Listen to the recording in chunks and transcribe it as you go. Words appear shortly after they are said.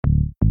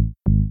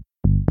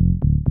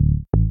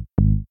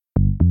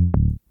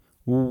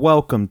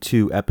Welcome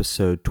to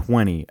episode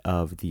 20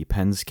 of the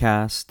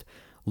Penscast.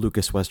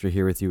 Lucas Wester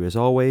here with you as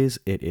always.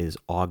 It is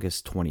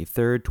August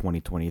 23rd,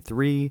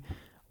 2023,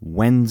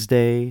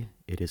 Wednesday.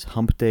 It is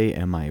hump day,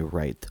 am I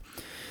right?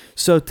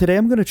 So today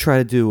I'm going to try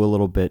to do a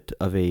little bit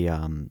of a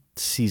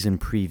season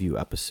preview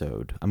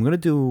episode. I'm going to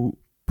do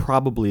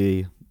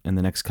probably in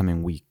the next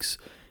coming weeks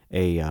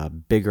a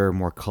bigger,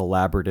 more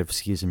collaborative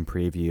season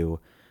preview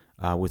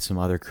with some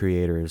other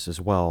creators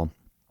as well.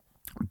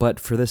 But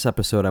for this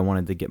episode, I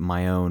wanted to get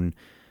my own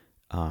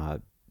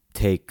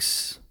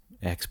takes,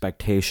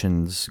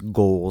 expectations,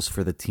 goals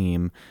for the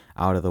team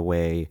out of the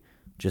way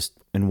just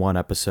in one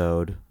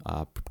episode.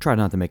 Try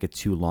not to make it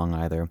too long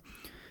either.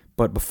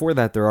 But before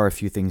that, there are a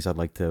few things I'd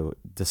like to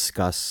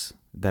discuss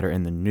that are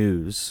in the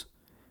news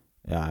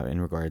in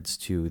regards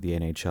to the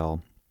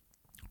NHL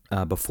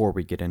before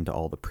we get into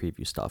all the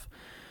preview stuff.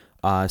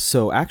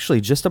 So actually,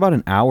 just about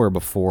an hour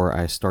before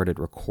I started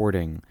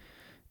recording,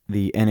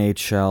 the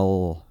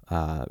NHL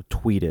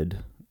tweeted,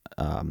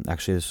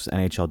 actually this was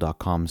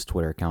NHL.com's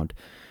Twitter account,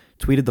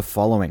 tweeted the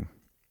following.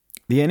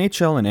 The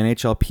NHL and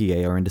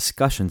NHLPA are in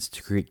discussions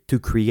to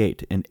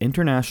create an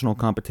international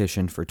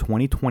competition for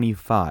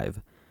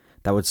 2025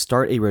 that would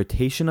start a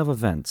rotation of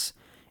events,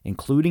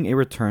 including a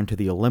return to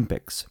the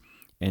Olympics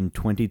in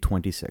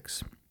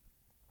 2026.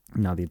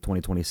 Now, the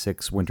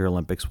 2026 Winter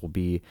Olympics will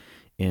be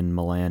in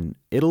Milan,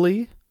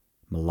 Italy.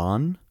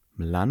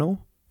 Milano,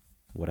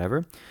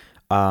 whatever.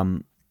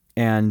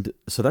 And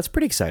so that's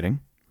pretty exciting.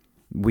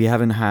 We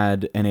haven't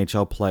had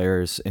NHL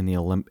players in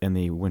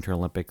the Winter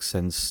Olympics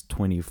since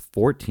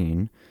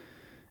 2014,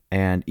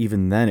 and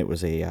even then it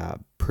was a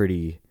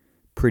pretty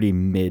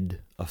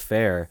mid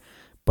affair.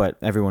 But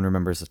everyone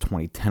remembers the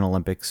 2010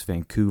 Olympics,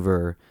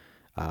 Vancouver,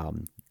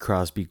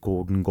 Crosby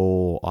golden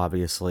goal.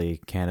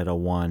 Obviously, Canada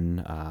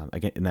won.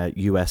 Again, in that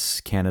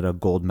U.S.-Canada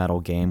gold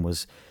medal game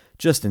was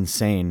just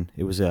insane.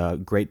 It was a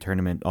great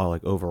tournament,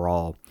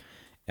 overall.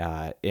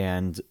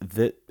 And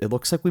it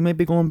looks like we might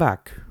be going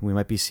back. We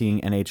might be seeing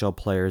NHL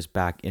players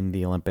back in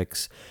the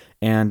Olympics.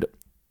 And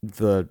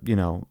the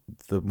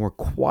more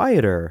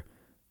quieter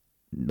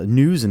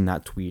news in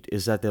that tweet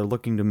is that they're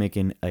looking to make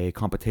a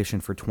competition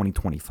for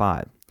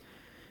 2025.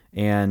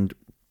 And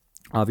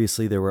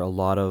obviously there were a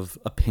lot of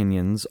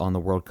opinions on the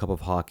World Cup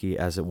of Hockey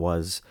as it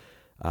was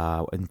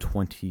in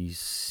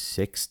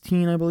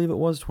 2016, I believe it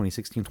was,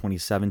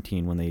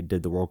 2017, when they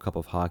did the World Cup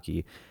of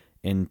Hockey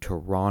in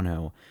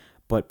Toronto.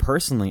 But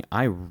personally,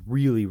 I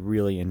really,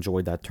 really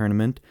enjoyed that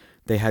tournament.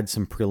 They had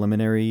some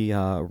preliminary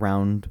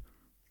round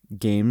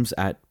games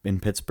in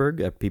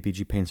Pittsburgh at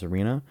PPG Paints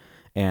Arena,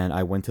 and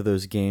I went to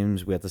those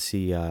games. We had to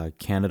see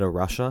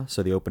Canada-Russia,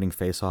 so the opening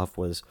face-off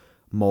was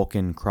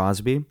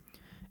Malkin-Crosby,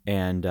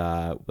 and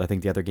I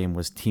think the other game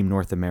was Team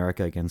North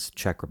America against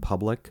Czech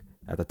Republic.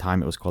 At the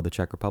time, it was called the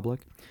Czech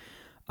Republic.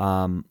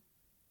 So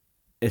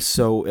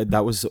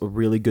that was a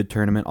really good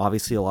tournament.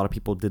 Obviously, a lot of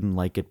people didn't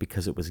like it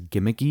because it was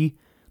gimmicky.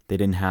 They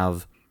didn't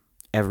have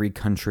every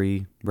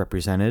country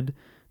represented.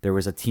 There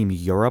was a Team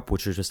Europe,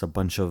 which was just a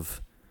bunch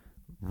of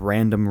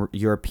random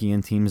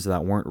European teams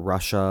that weren't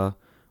Russia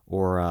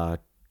or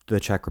the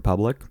Czech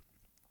Republic,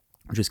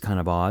 which is kind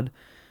of odd.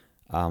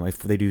 If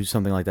they do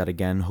something like that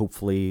again,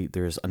 hopefully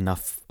there's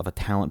enough of a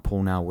talent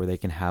pool now where they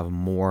can have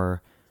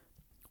more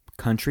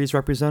countries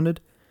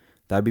represented.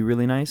 That'd be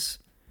really nice.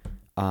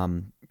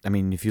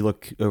 If you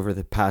look over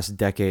the past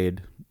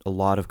decade, a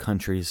lot of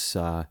countries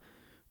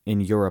in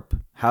Europe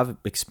have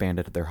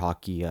expanded their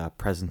hockey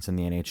presence in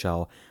the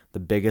NHL. The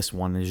biggest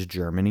one is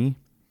Germany.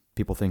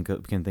 People can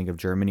think of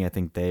Germany. I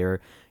think they are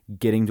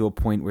getting to a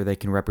point where they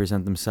can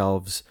represent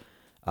themselves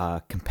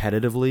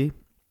competitively.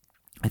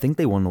 I think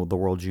they won the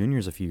World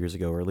Juniors a few years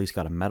ago, or at least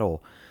got a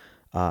medal.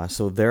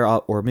 So they're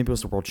or maybe it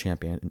was the World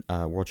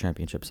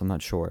Championships. I'm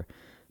not sure,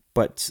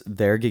 but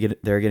they're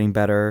getting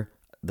better.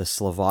 The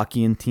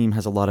Slovakian team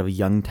has a lot of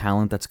young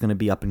talent that's going to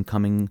be up and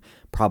coming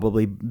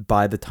probably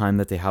by the time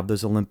that they have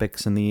those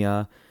Olympics and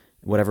the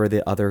whatever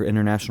the other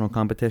international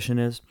competition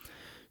is.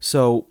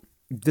 So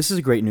this is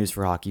great news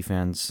for hockey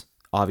fans.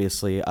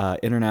 Obviously,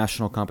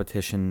 international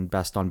competition,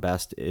 best on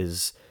best,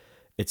 it's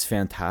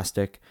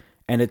fantastic.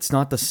 And it's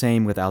not the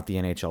same without the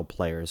NHL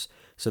players.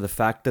 So the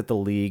fact that the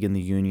league and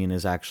the union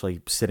is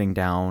actually sitting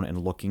down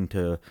and looking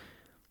to,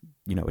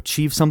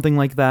 achieve something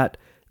like that,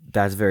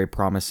 that's very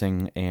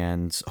promising,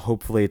 and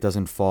hopefully it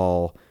doesn't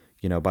fall,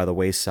 by the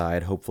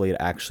wayside. Hopefully it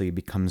actually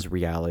becomes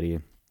reality,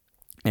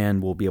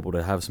 and we'll be able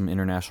to have some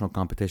international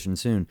competition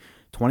soon.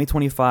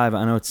 2025,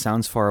 I know it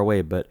sounds far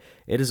away, but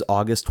it is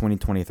August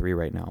 2023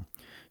 right now.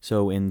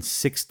 So in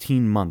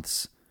 16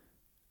 months,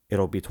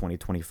 it'll be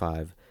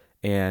 2025,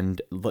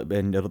 and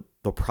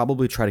they'll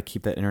probably try to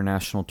keep that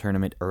international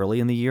tournament early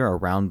in the year,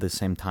 around the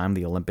same time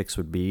the Olympics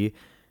would be,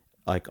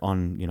 like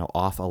on,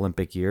 off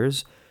Olympic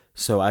years.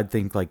 So I'd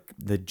think like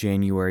the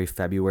January,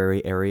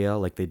 February area,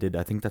 like they did.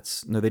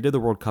 They did the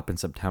World Cup in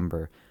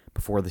September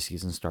before the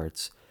season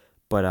starts,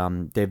 but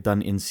they've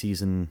done in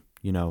season,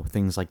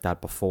 things like that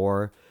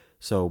before.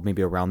 So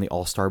maybe around the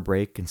All-Star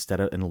break, instead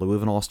of in lieu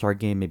of an All-Star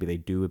game, maybe they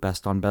do a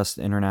best on best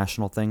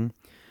international thing.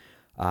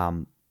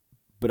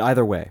 But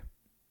either way,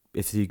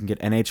 if you can get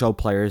NHL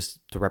players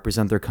to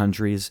represent their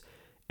countries,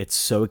 it's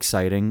so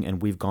exciting.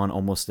 And we've gone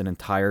almost an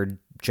entire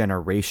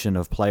generation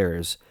of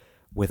players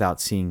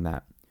without seeing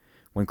that.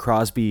 When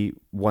Crosby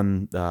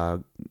won,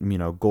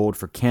 gold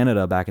for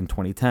Canada back in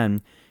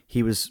 2010,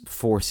 he was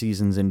 4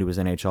 seasons into his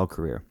NHL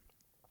career.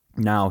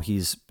 Now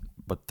he's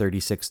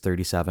 36,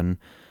 37.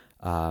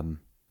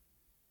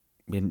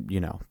 We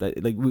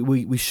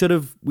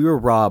were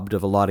robbed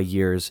of a lot of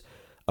years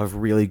of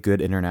really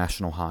good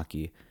international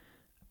hockey,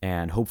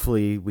 and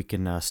hopefully we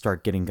can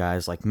start getting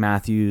guys like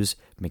Matthews,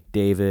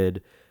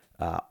 McDavid,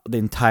 the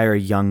entire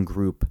young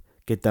group,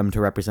 get them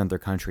to represent their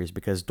countries,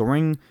 because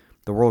during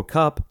the World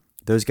Cup,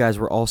 those guys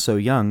were all so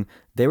young.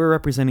 They were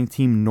representing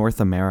Team North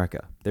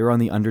America. They were on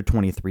the under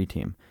 23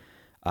 team,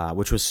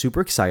 which was super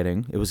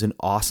exciting. It was an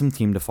awesome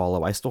team to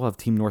follow. I still have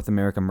Team North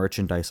America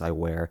merchandise I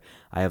wear.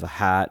 I have a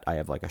hat. I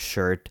have like a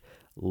shirt.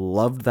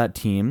 Loved that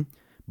team,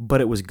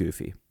 but it was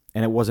goofy,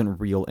 and it wasn't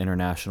real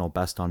international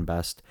best on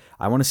best.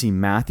 I want to see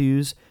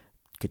Matthews,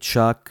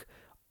 Tkachuk,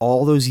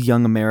 all those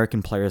young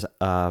American players,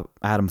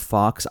 Adam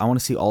Fox. I want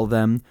to see all of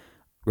them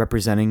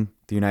representing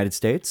the United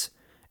States,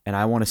 and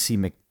I want to see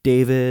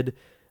McDavid,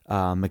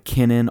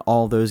 McKinnon,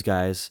 all those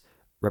guys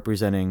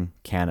representing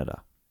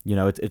Canada.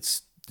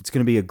 It's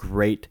going to be a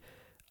great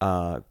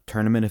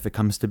tournament if it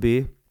comes to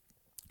be,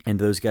 and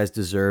those guys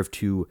deserve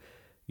to,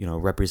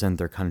 represent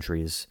their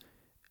countries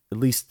at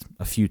least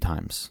a few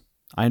times.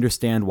 I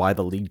understand why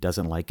the league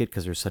doesn't like it,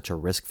 because there's such a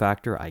risk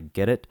factor. I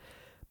get it,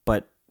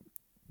 but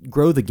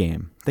grow the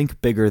game. Think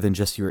bigger than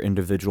just your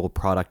individual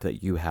product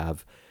that you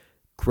have.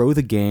 Grow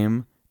the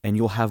game, and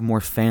you'll have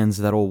more fans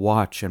that'll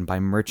watch and buy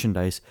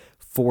merchandise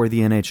for the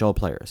NHL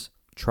players.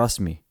 Trust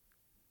me,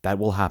 that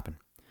will happen.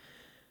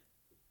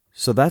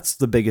 So that's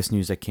the biggest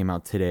news that came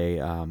out today.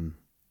 And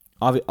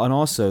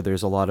also,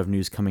 there's a lot of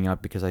news coming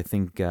out, because I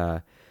think,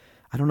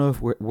 I don't know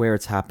where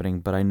it's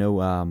happening, but I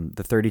know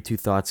the 32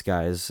 Thoughts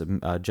guys,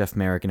 Jeff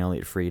Merrick and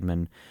Elliot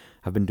Friedman,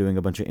 have been doing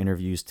a bunch of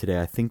interviews today.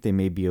 I think they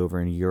may be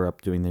over in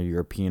Europe doing their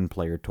European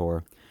player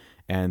tour.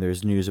 And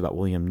there's news about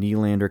William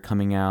Nylander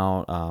coming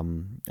out,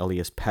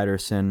 Elias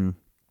Pettersson,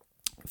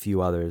 a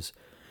few others.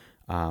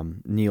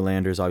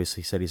 Nylander's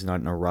obviously said he's not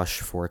in a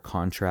rush for a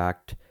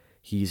contract.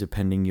 He's a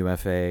pending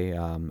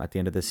UFA at the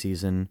end of the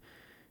season.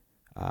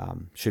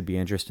 Should be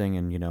interesting.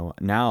 And,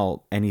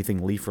 now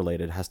anything Leaf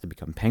related has to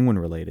become Penguin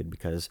related,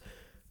 because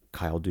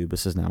Kyle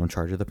Dubas is now in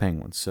charge of the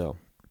Penguins. So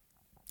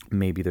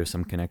maybe there's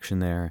some connection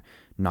there.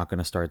 Not going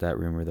to start that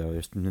rumor, though.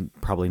 There's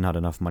probably not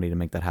enough money to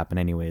make that happen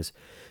anyways.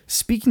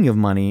 Speaking of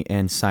money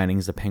and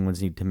signings the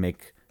Penguins need to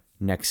make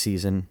next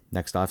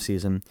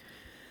offseason,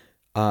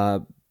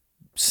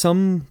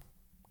 some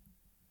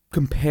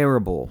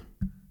comparable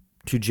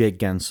to Jake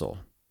Gensel,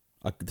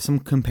 some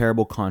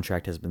comparable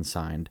contract has been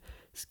signed,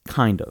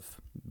 kind of.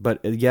 But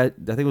I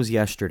think it was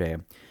yesterday,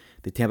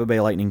 the Tampa Bay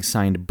Lightning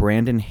signed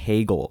Brandon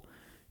Hagel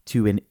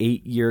to an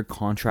 8-year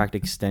contract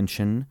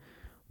extension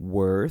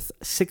worth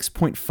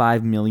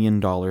 $6.5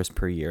 million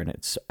per year, and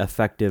it's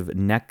effective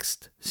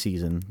next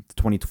season. The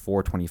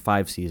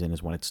 24-25 season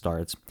is when it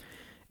starts,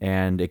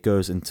 and it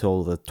goes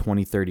until the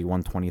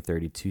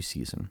 2031-2032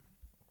 season.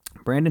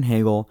 Brandon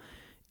Hagel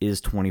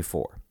is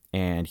 24,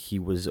 and he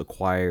was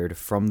acquired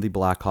from the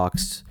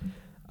Blackhawks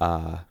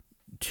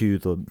to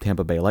the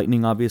Tampa Bay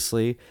Lightning,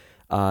 obviously,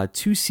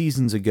 2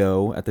 seasons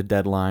ago at the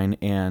deadline,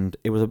 and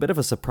it was a bit of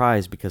a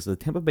surprise because the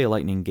Tampa Bay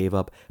Lightning gave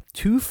up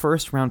 2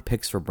 first-round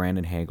picks for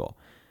Brandon Hagel,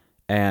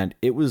 and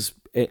it was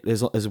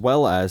as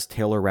well as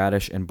Taylor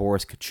Radish and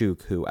Boris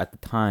Kachuk, who at the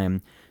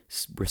time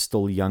were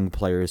still young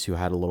players who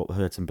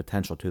had some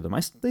potential to them.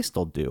 They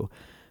still do,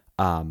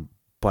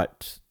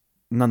 but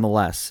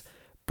nonetheless,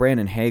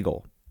 Brandon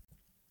Hagel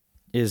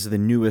is the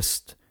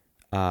newest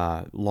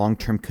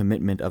long-term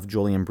commitment of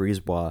Julien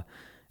Brisebois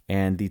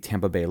and the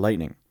Tampa Bay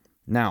Lightning.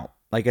 Now,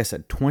 like I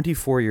said,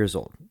 24 years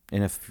old.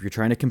 And if you're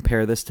trying to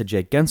compare this to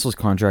Jake Gensel's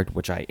contract,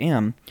 which I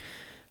am,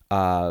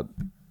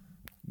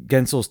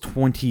 Gensel's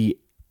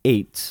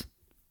 28,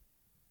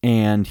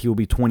 and he will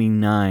be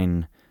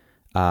 29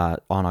 on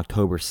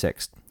October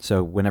 6th.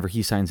 So whenever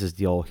he signs his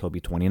deal, he'll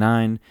be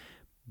 29.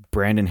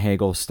 Brandon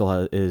Hagel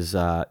still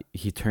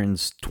he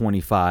turns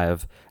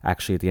 25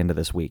 actually at the end of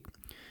this week.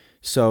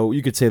 So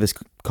you could say this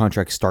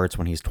contract starts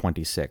when he's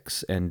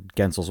 26, and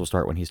Gensel's will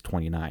start when he's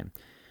 29.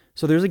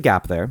 So there's a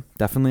gap there,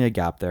 definitely a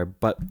gap there.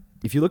 But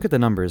if you look at the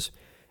numbers,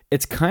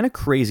 it's kind of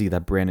crazy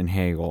that Brandon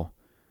Hagel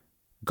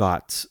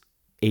got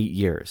 8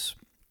 years.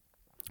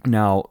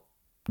 Now,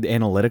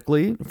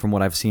 analytically, from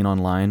what I've seen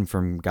online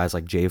from guys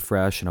like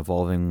JFresh and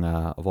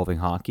Evolving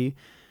Hockey,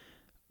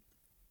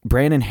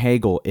 Brandon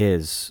Hagel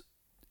is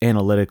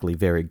analytically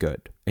very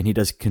good, and he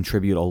does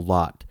contribute a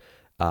lot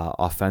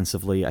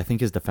offensively. I think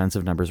his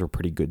defensive numbers were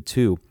pretty good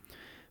too.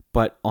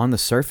 But on the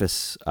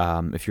surface,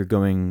 if you're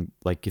going,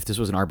 like, if this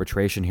was an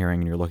arbitration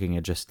hearing and you're looking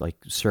at just like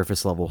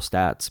surface level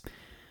stats,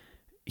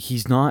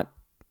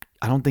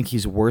 I don't think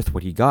he's worth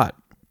what he got.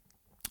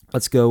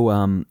 Let's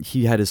go.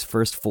 He had his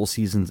first full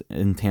season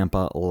in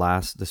Tampa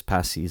this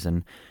past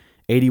season,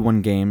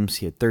 81 games,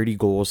 he had 30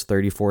 goals,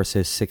 34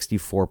 assists,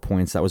 64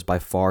 points. That was by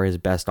far his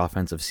best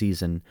offensive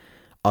season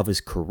of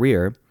his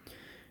career.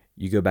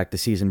 You go back to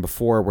season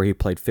before where he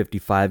played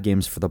 55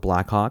 games for the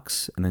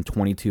Blackhawks and then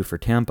 22 for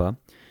Tampa.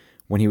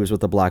 When he was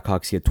with the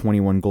Blackhawks, he had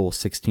 21 goals,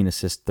 16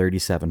 assists,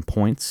 37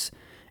 points.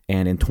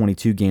 And in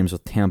 22 games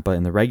with Tampa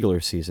in the regular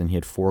season, he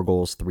had 4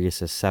 goals, 3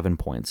 assists, 7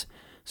 points.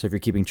 So if you're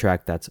keeping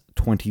track, that's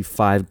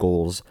 25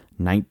 goals,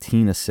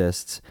 19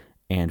 assists,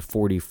 and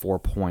 44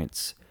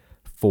 points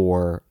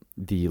for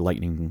the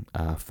Lightning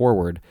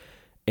forward.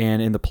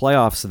 And in the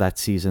playoffs of that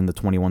season, the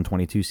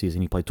 21-22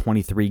 season, he played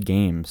 23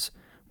 games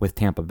with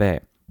Tampa Bay.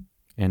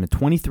 And in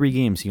 23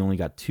 games, he only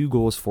got 2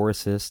 goals, 4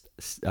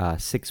 assists,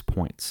 6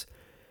 points.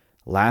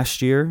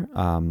 Last year,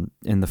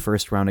 in the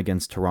first round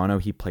against Toronto,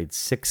 he played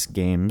 6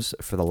 games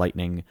for the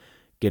Lightning,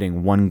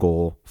 getting 1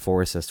 goal,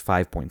 4 assists,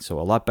 5 points. So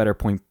a lot better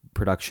point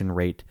production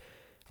rate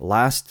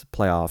last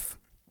playoff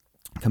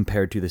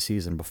compared to the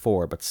season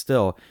before. But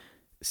still,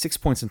 6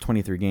 points in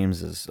 23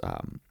 games is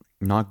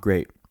not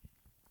great,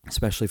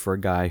 especially for a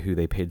guy who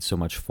they paid so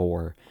much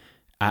for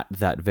at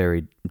that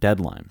very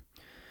deadline.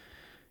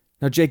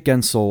 Now, Jake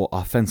Guentzel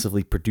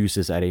offensively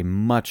produces at a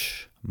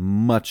much,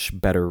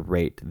 much better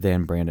rate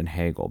than Brandon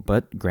Hagel.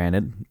 But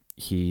granted,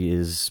 he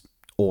is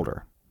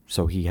older,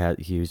 so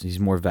he's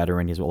more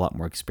veteran. He has a lot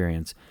more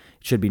experience.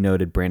 It should be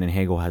noted, Brandon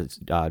Hagel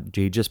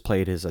he just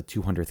played his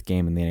 200th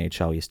game in the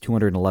NHL. He has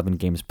 211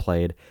 games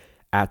played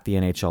at the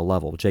NHL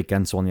level. Jake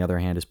Guentzel, on the other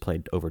hand, has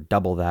played over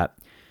double that,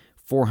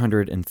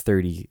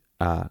 453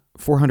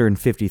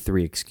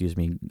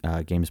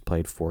 games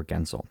played for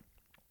Guentzel.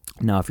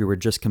 Now, if you were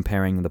just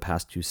comparing the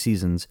past 2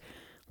 seasons,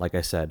 like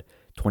I said,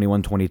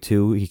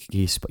 21-22,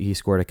 he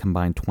scored a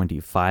combined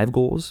 25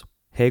 goals,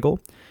 Hagel,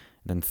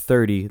 then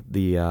 30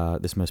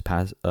 this most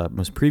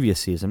previous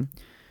season.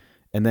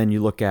 And then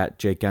you look at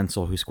Jake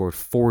Guentzel, who scored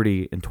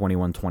 40 in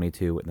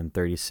 21-22, and then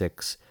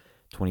 36,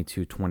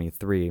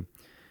 22-23.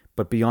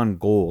 But beyond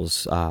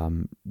goals,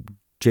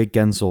 Jake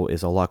Guentzel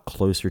is a lot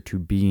closer to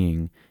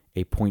being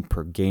a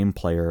point-per-game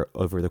player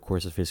over the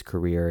course of his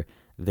career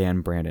than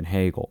Brandon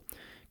Hagel.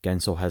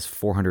 Guentzel has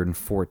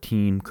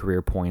 414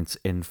 career points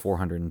in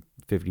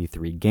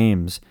 453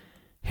 games.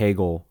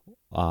 Hagel,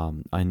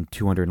 in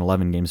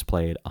 211 games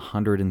played,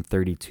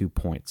 132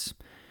 points.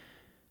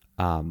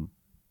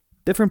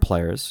 Different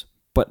players,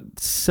 but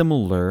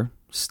similar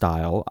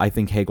style. I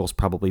think Hagel's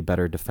probably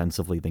better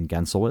defensively than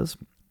Guentzel is.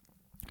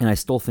 And I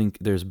still think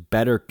there's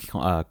better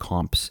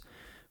comps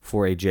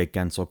for a Jake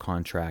Guentzel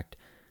contract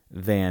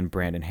than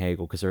Brandon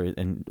Hagel, because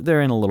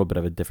they're in a little bit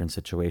of a different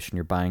situation.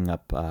 You're buying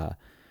up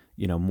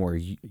more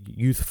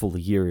youthful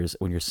years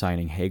when you're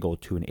signing Hagel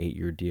to an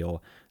 8-year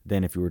deal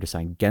than if you were to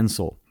sign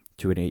Guentzel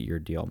to an 8-year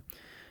deal.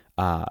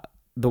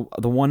 The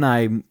one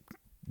I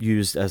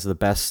used as the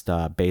best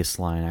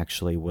baseline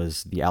actually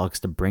was the Alex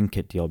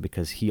DeBrincat deal,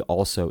 because he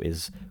also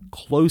is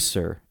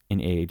closer in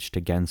age to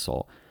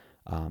Guentzel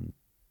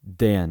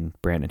than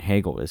Brandon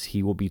Hagel is.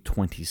 He will be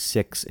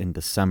 26 in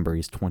December.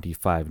 He's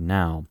 25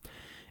 now.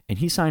 And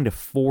he signed a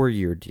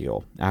 4-year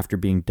deal after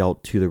being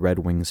dealt to the Red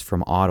Wings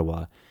from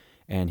Ottawa.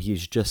 And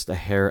he's just a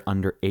hair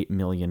under $8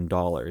 million.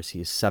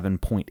 He's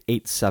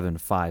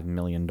 $7.875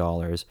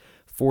 million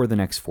for the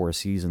next 4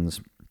 seasons.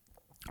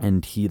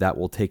 And that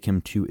will take him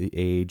to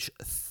age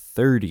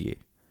 30,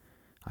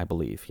 I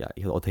believe. Yeah,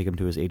 he'll take him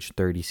to his age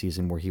 30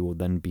 season, where he will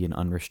then be an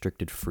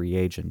unrestricted free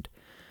agent.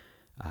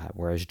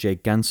 Whereas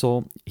Jake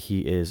Guentzel,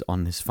 he is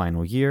on his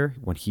final year.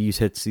 When he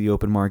hits the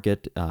open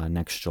market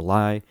next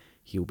July,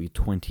 he will be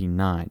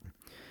 29.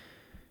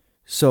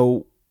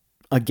 So,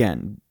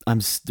 again,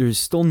 there's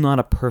still not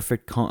a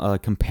perfect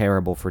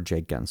comparable for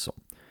Jake Guentzel.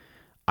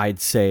 I'd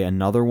say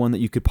another one that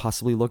you could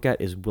possibly look at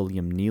is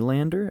William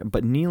Nylander,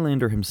 but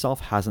Nylander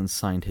himself hasn't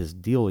signed his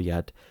deal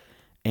yet.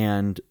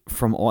 And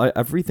from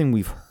everything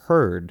we've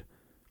heard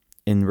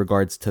in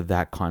regards to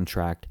that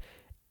contract,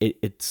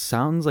 it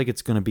sounds like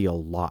it's going to be a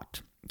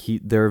lot.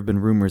 There have been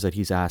rumors that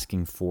he's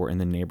asking for in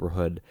the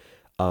neighborhood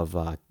of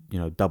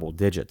double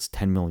digits,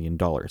 $10 million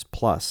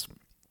plus.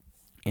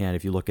 And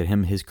if you look at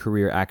him, his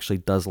career actually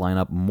does line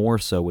up more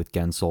so with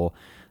Guentzel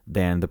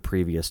than the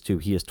previous 2.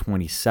 He is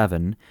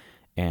 27,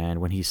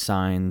 and when he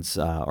signs,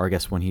 or I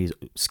guess when he's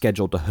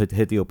scheduled to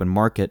hit the open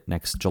market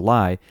next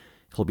July,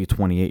 he'll be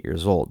 28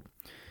 years old.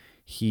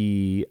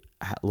 He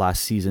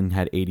last season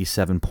had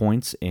 87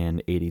 points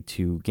in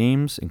 82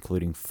 games,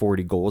 including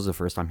 40 goals, the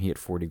first time he hit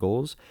 40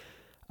 goals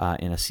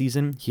in a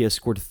season. He has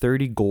scored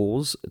 30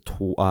 goals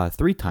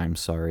 3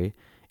 times,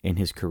 in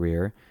his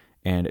career.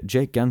 And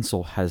Jake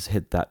Guentzel has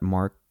hit that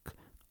mark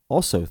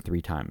also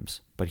 3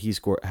 times, but he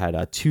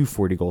had 2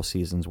 40-goal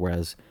seasons,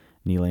 whereas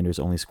Nylander's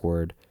only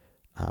scored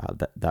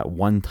that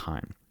 1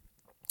 time.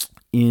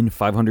 In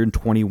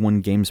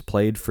 521 games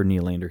played for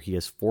Nylander, he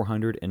has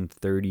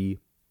 430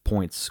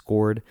 points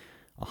scored,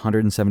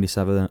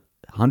 177,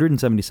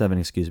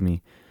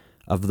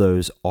 of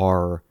those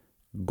are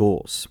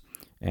goals,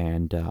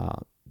 and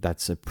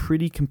that's a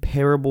pretty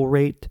comparable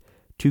rate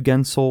to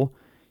Guentzel.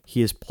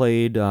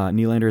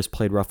 Nylander has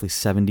played roughly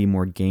 70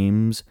 more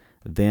games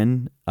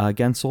than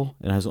Gensel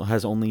and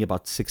has only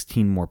about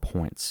 16 more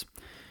points.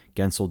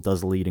 Gensel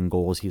does lead in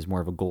goals. He's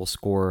more of a goal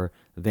scorer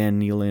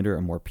than Nylander,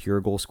 a more pure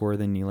goal scorer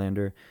than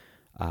Nylander.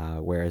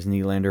 Whereas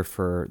Nylander,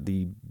 for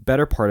the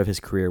better part of his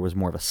career, was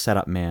more of a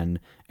setup man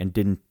and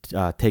didn't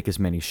take as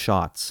many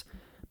shots.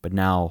 But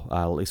now,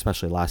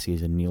 especially last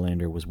season,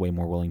 Nylander was way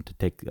more willing to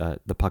take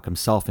the puck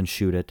himself and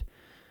shoot it.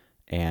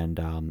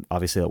 And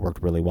obviously that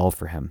worked really well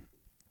for him.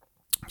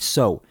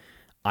 So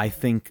I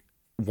think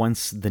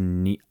once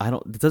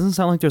it doesn't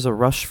sound like there's a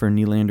rush for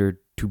Nylander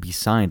to be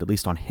signed, at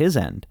least on his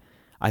end.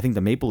 I think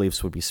the Maple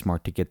Leafs would be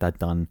smart to get that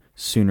done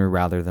sooner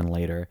rather than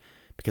later,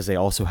 because they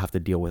also have to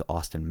deal with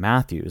Austin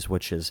Matthews,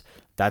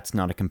 that's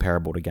not a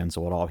comparable to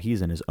Gensel at all.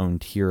 He's in his own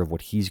tier of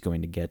what he's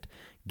going to get,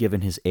 given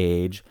his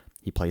age.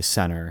 He plays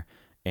center,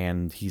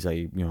 and he's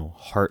a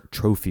Hart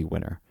Trophy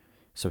winner.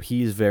 So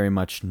he's very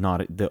much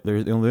not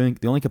the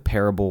only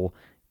comparable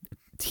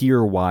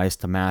tier wise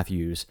to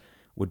Matthews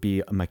would be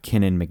a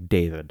McKinnon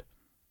McDavid,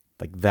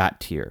 like that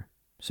tier.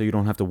 So you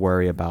don't have to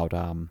worry about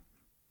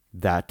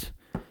that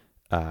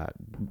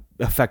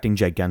affecting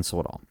Jake Gensel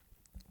at all.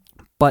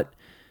 But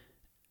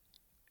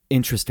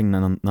interesting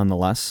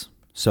nonetheless.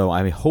 So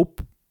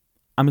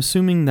I'm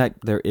assuming that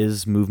there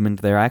is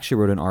movement there. I actually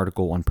wrote an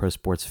article on Pro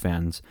Sports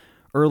Fans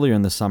earlier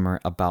in the summer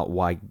about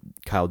why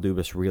Kyle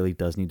Dubas really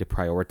does need to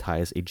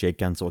prioritize a Jake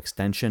Gensel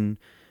extension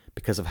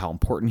because of how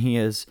important he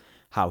is,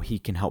 how he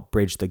can help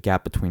bridge the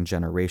gap between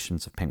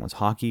generations of Penguins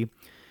hockey.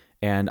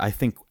 And I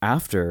think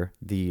after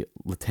the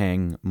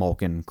Letang,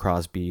 Malkin,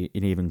 Crosby,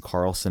 and even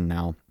Carlson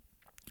now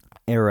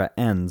era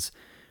ends,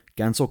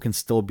 Gensel can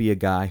still be a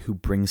guy who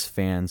brings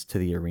fans to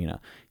the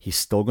arena. He's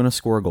still going to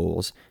score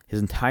goals.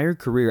 His entire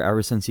career,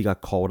 ever since he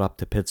got called up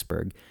to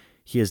Pittsburgh,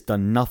 he has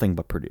done nothing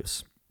but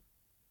produce.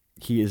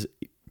 He is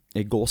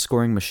a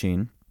goal-scoring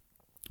machine,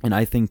 and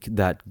I think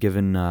that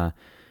given,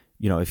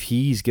 if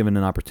he's given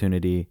an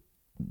opportunity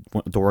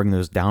during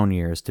those down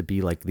years to be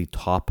like the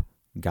top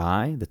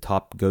guy, the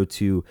top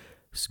go-to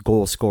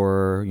goal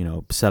scorer,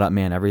 setup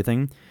man,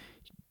 everything,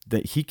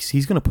 that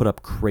he's going to put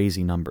up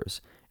crazy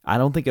numbers. I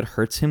don't think it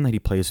hurts him that he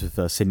plays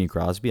with Sidney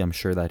Crosby. I'm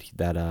sure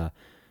that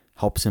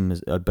helps him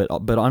but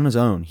on his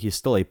own, he's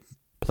still a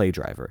play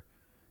driver,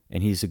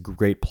 and he's a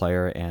great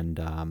player.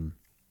 And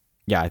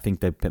I think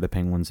that the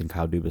Penguins and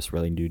Kyle Dubas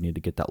really do need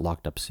to get that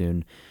locked up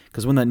soon,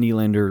 because when that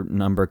Nylander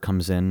number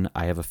comes in,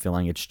 I have a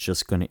feeling it's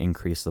just going to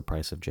increase the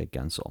price of Jake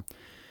Gensel.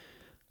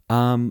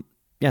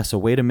 So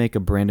way to make a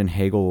Brandon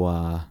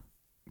Hagel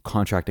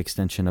contract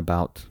extension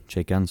about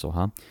Jake Gensel,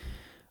 huh?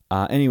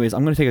 Anyways,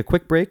 I'm going to take a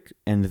quick break,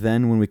 and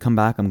then when we come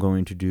back, I'm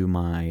going to do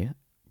my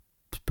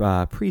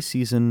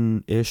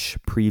preseason-ish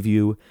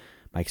preview,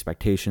 my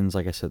expectations,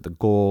 like I said, the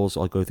goals.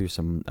 I'll go through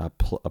some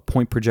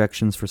point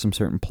projections for some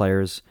certain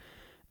players,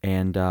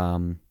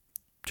 and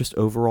just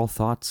overall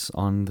thoughts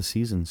on the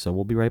season. So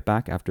we'll be right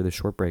back after this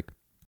short break.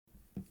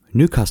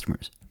 New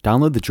customers,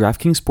 download the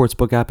DraftKings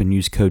Sportsbook app and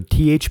use code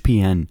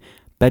THPN.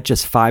 Bet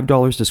just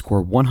 $5 to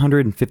score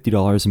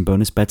 $150 in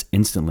bonus bets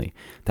instantly.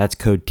 That's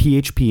code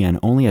THPN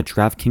only at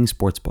DraftKings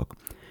Sportsbook.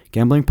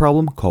 Gambling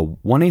problem? Call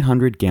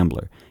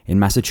 1-800-GAMBLER. In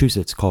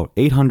Massachusetts, call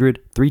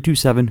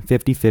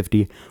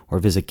 800-327-5050 or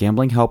visit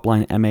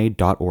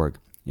gamblinghelplinema.org.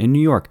 In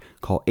New York,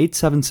 call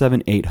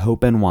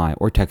 877-8-HOPE-NY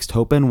or text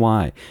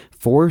HOPE-NY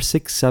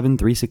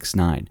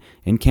 467-369.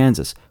 In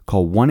Kansas,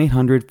 call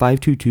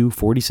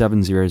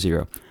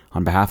 1-800-522-4700.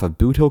 On behalf of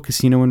Boot Hill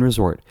Casino and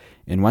Resort.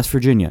 In West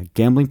Virginia,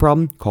 gambling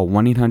problem? Call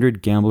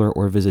 1-800-GAMBLER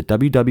or visit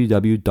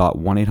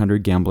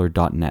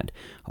www.1800gambler.net.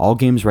 All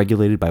games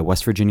regulated by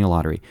West Virginia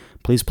Lottery.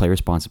 Please play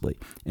responsibly.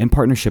 In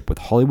partnership with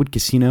Hollywood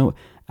Casino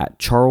at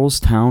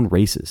Charlestown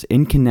Races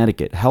in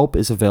Connecticut, help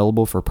is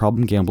available for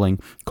problem gambling.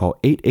 Call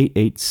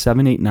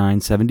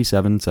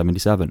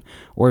 888-789-7777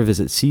 or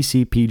visit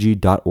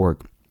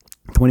ccpg.org.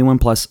 21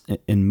 plus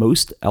in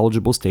most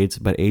eligible states,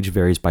 but age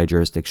varies by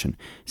jurisdiction.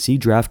 See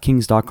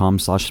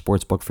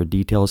DraftKings.com/sportsbook for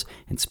details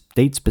and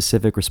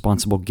state-specific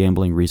responsible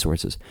gambling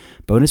resources.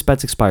 Bonus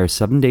bets expire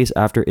 7 days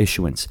after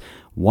issuance.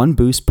 One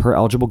boost per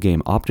eligible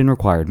game. Opt-in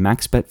required.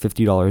 Max bet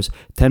 $50.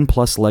 10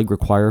 plus leg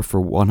require for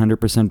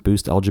 100%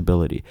 boost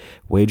eligibility.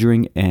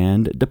 Wagering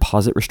and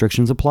deposit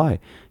restrictions apply.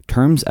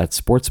 Terms at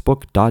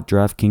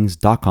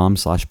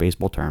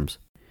sportsbook.draftkings.com/baseball terms.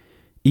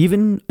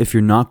 Even if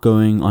you're not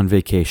going on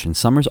vacation,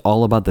 summer's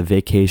all about the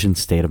vacation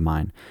state of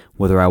mind.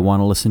 Whether I want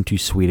to listen to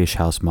Swedish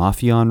House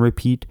Mafia on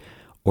repeat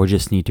or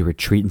just need to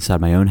retreat inside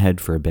my own head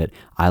for a bit,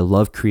 I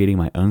love creating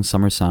my own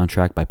summer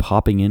soundtrack by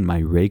popping in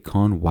my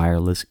Raycon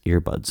wireless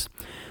earbuds.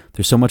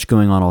 There's so much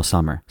going on all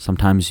summer.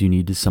 Sometimes you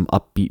need some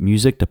upbeat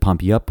music to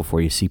pump you up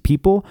before you see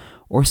people,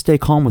 or stay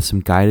calm with some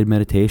guided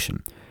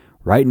meditation.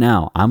 Right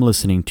now, I'm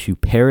listening to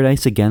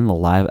Paradise Again, the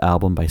live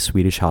album by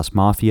Swedish House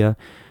Mafia.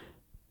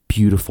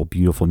 Beautiful,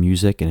 beautiful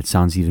music, and it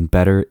sounds even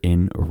better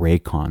in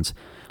Raycons.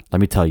 Let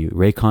me tell you,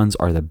 Raycons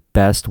are the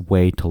best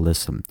way to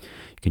listen.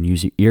 You can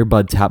use your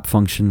earbud tap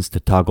functions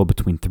to toggle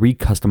between 3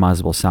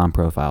 customizable sound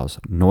profiles: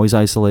 noise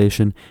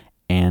isolation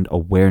and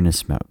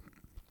awareness mode.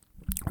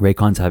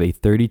 Raycons have a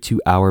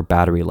 32-hour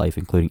battery life,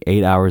 including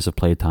 8 hours of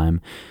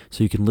playtime,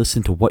 so you can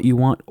listen to what you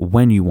want,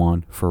 when you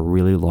want, for a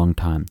really long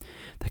time.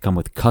 They come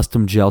with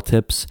custom gel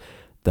tips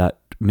that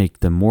make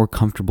them more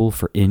comfortable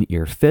for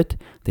in-ear fit.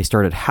 They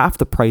start at half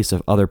the price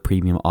of other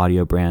premium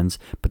audio brands,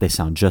 but they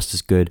sound just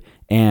as good,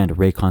 and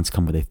Raycons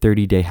come with a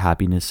 30-day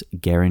happiness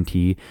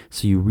guarantee,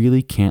 so you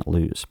really can't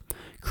lose.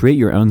 Create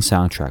your own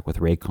soundtrack with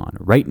Raycon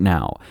right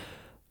now.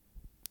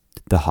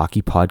 The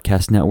Hockey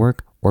Podcast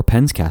Network or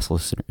Penscast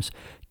listeners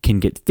can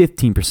get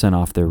 15%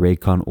 off their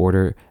Raycon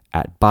order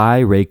at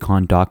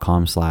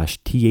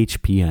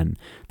buyraycon.com/THPN.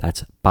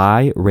 That's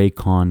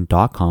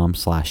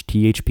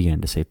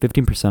buyraycon.com/THPN to save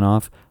 15%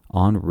 off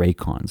on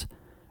Raycons.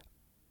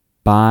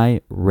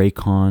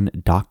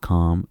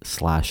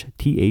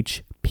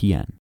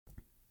 buyraycon.com/THPN.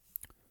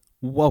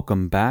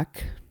 Welcome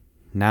back.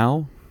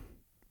 Now,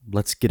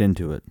 let's get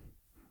into it.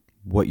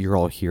 What you're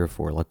all here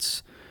for.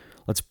 Let's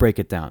break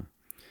it down.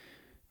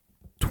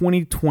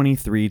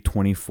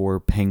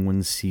 2023-24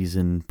 Penguins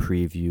season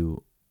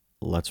preview.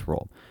 Let's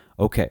roll.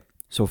 Okay,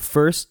 so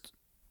first,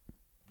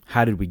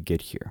 how did we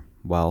get here?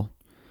 Well,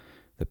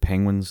 the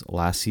Penguins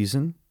last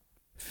season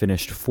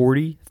finished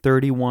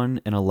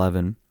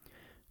 40-31-11,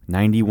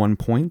 91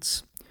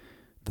 points.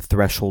 The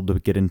threshold to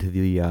get into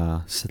the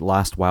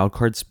last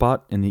wildcard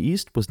spot in the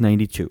East was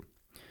 92.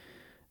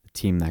 The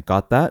team that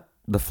got that,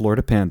 the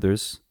Florida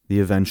Panthers, the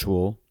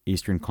eventual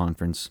Eastern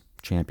Conference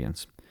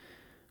champions.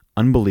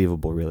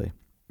 Unbelievable, really,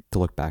 to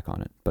look back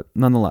on it. But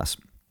nonetheless,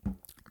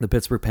 the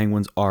Pittsburgh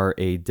Penguins are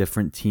a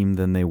different team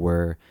than they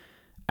were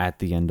at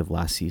the end of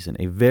last season.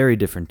 A very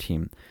different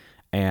team.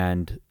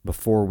 And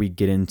before we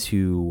get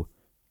into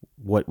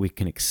what we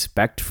can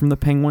expect from the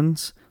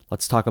Penguins,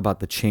 let's talk about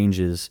the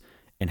changes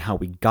and how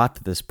we got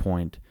to this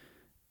point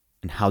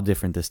and how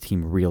different this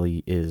team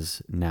really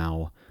is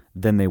now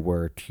than they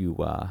were to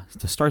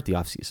start the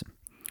offseason.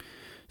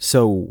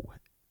 So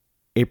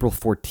April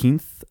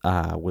 14th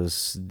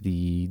was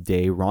the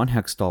day Ron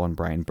Hextall and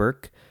Brian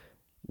Burke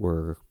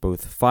were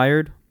both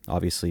fired.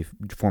 Obviously,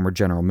 former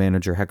general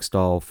manager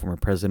Hextall, former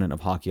president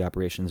of hockey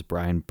operations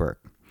Brian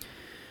Burke.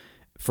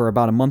 For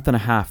about a month and a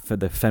half,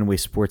 the Fenway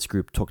Sports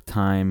Group took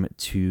time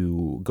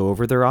to go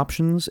over their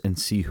options and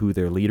see who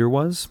their leader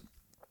was,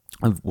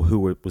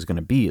 who it was going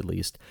to be at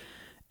least.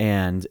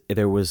 And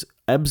there was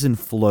ebbs and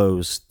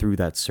flows through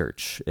that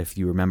search. If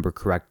you remember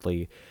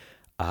correctly,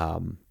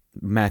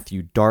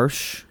 Matthew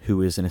Darche,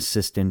 who is an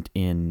assistant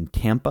in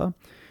Tampa,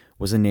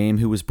 was a name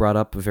who was brought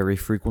up very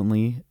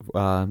frequently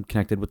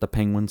connected with the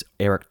Penguins.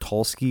 Eric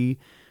Tulsky,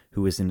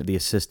 who is the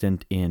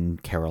assistant in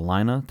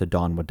Carolina to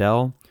Don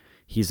Waddell.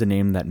 He's a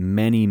name that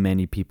many,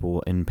 many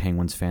people in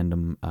Penguins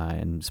fandom,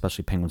 and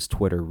especially Penguins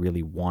Twitter,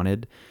 really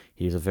wanted.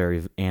 He's a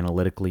very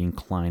analytically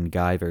inclined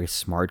guy, very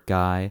smart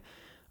guy.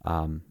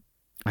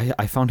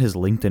 I found his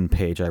LinkedIn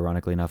page,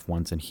 ironically enough,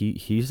 once, and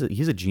he's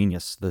a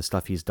genius. The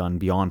stuff he's done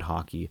beyond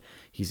hockey,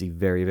 he's a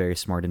very, very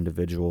smart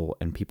individual,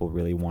 and people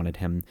really wanted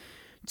him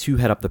to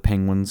head up the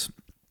Penguins.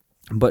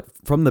 But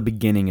from the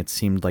beginning, it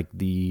seemed like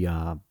the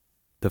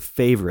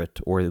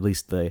favorite, or at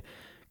least the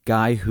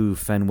guy who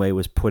Fenway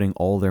was putting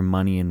all their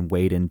money and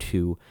weight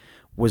into,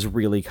 was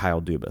really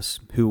Kyle Dubas,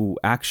 who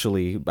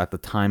actually, at the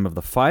time of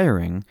the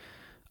firing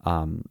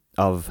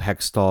of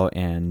Hextall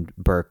and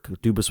Burke,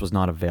 Dubas was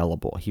not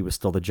available. He was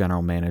still the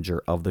general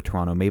manager of the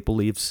Toronto Maple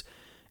Leafs,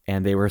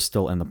 and they were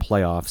still in the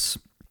playoffs,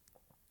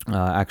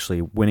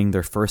 actually winning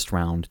their first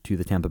round to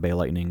the Tampa Bay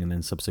Lightning and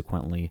then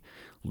subsequently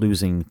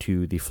losing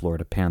to the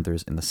Florida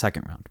Panthers in the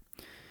second round.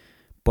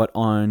 But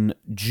on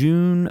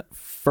June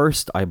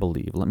 1st, I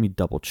believe, let me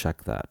double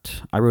check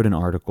that. I wrote an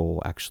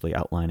article actually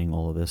outlining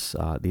all of this,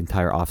 the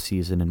entire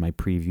offseason in my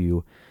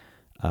preview,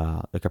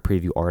 like a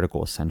preview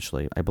article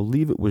essentially. I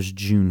believe it was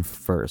June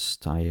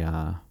 1st.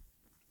 I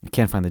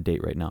can't find the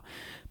date right now.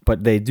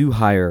 But they do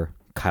hire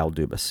Kyle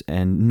Dubas,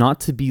 and not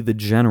to be the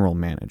general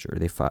manager.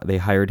 They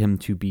hired him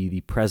to be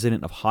the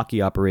president of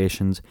hockey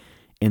operations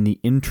and the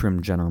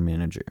interim general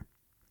manager.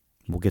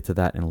 We'll get to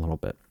that in a little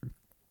bit.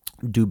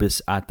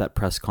 Dubas, at that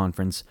press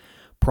conference,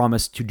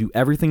 promised to do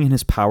everything in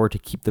his power to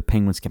keep the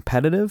Penguins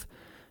competitive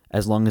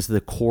as long as the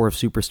core of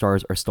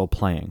superstars are still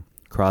playing.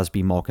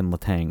 Crosby, Malkin,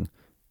 Letang.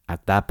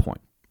 At that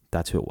point,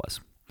 that's who it was.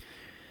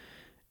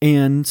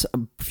 And a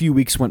few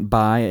weeks went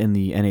by and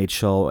the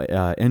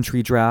NHL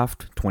entry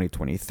draft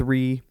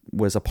 2023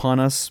 was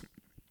upon us.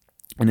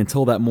 And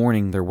until that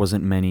morning, there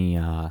wasn't many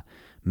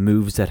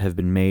moves that have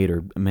been made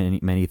or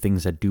many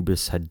things that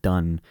Dubas had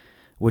done,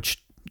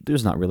 which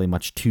there's not really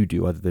much to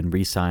do other than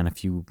re-sign a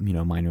few,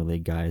 minor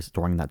league guys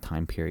during that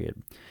time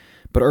period.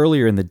 But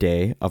earlier in the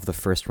day of the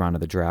first round of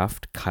the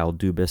draft, Kyle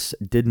Dubas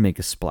did make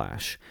a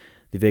splash.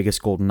 The Vegas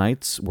Golden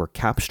Knights were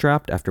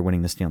cap-strapped after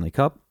winning the Stanley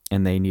Cup,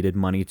 and they needed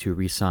money to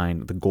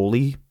re-sign the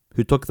goalie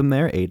who took them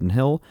there, Adin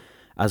Hill,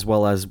 as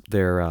well as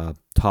their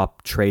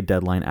top trade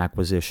deadline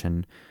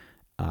acquisition,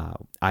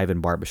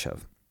 Ivan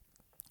Barbashev.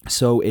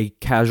 So a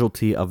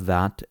casualty of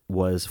that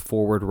was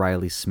forward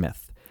Riley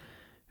Smith,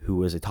 who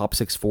was a top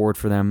six forward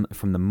for them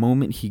from the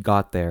moment he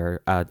got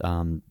there at,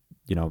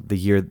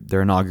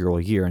 their inaugural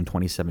year in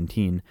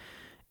 2017.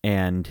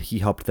 and he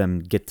helped them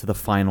get to the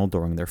final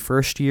during their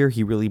first year.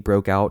 He really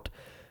broke out.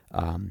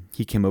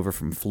 He came over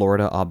from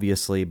Florida,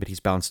 obviously, but he's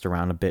bounced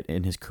around a bit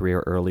in his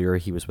career earlier.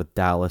 He was with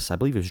Dallas. I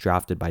believe he was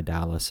drafted by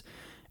Dallas,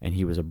 and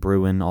he was a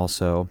Bruin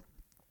also.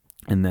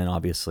 And then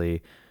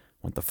obviously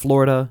went to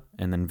Florida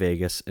and then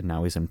Vegas, and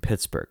now he's in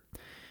Pittsburgh.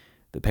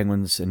 The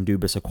Penguins and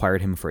Dubas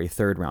acquired him for a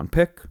third-round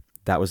pick.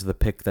 That was the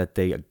pick that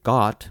they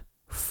got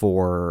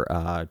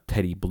for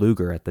Teddy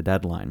Bluger at the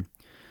deadline.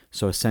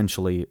 So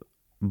essentially,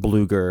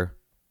 Bluger,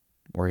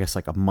 or I guess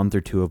like a month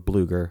or two of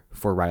Bluger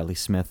for Riley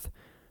Smith.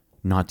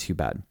 Not too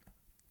bad.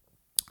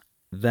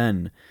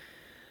 Then,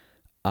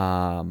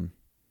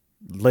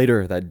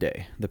 later that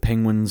day, the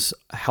Penguins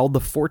held the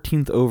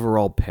 14th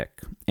overall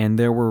pick, and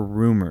there were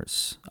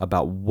rumors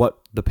about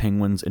what the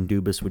Penguins and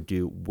Dubas would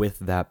do with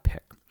that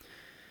pick.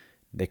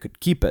 They could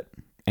keep it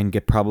and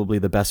get probably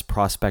the best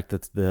prospect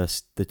that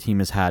the team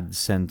has had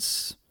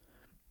since,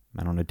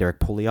 I don't know, Derek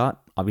Pouliot.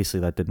 Obviously,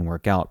 that didn't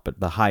work out, but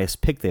the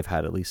highest pick they've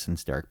had, at least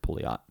since Derek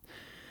Pouliot.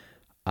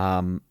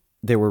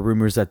 There were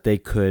rumors that they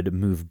could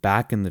move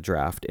back in the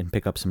draft and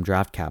pick up some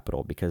draft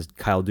capital because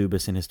Kyle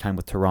Dubas in his time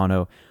with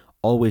Toronto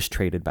always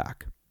traded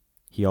back.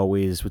 He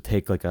always would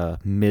take like a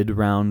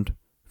mid-round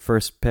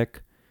first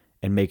pick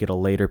and make it a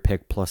later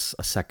pick plus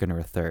a second or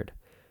a third,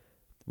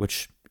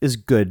 which is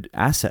good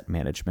asset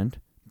management,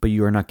 but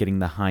you are not getting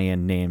the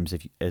high-end names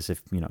as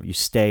if you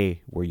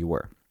stay where you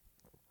were.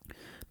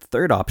 The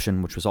third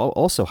option, which was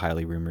also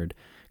highly rumored,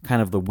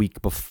 kind of the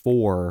week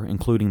before,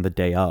 including the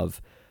day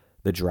of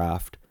the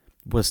draft,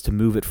 was to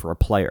move it for a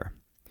player.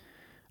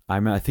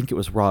 I think it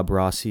was Rob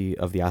Rossi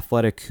of The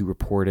Athletic who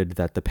reported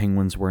that the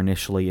Penguins were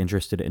initially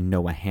interested in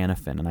Noah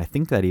Hanifin, and I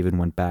think that even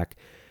went back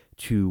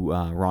to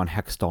Ron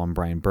Hextall and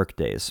Brian Burke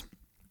days.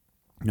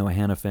 Noah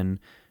Hanifin,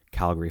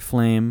 Calgary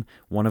Flame,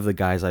 one of the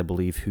guys I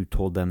believe who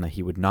told them that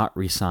he would not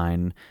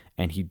re-sign,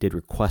 and he did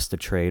request a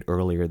trade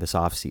earlier this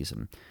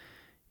offseason.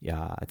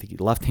 Yeah, I think he's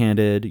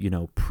left-handed,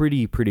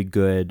 pretty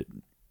good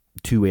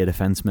two-way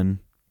defenseman.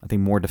 I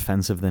think more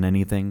defensive than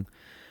anything.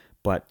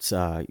 But,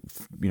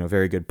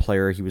 very good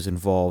player. He was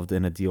involved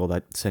in a deal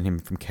that sent him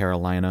from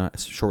Carolina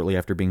shortly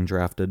after being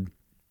drafted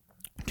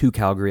to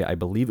Calgary. I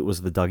believe it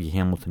was the Dougie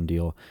Hamilton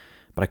deal,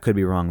 but I could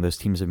be wrong. Those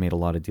teams have made a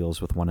lot of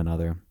deals with one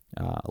another.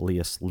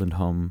 Elias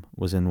Lindholm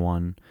was in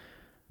one.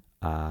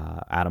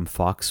 Adam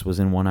Fox was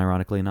in one,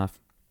 ironically enough.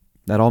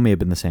 That all may have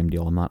been the same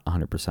deal. I'm not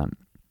 100%.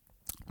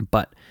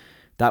 But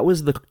that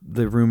was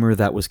the rumor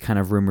that was kind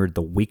of rumored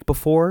the week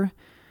before.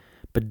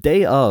 But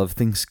day of,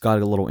 things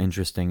got a little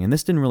interesting, and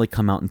this didn't really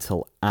come out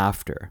until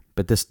after,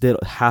 but this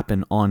did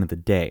happen on the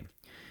day.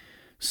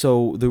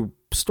 So the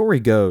story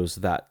goes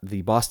that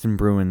the Boston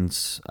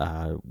Bruins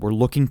were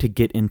looking to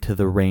get into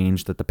the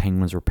range that the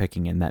Penguins were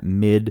picking in, that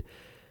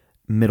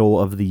middle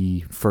of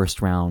the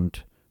first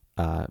round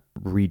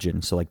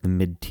region, so like the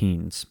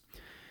mid-teens,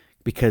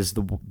 because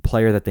the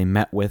player that they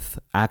met with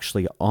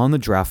actually on the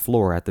draft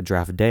floor at the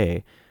draft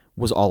day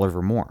was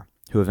Oliver Moore,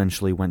 who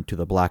eventually went to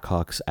the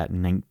Blackhawks at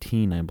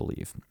 19, I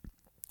believe.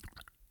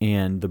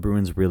 And the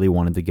Bruins really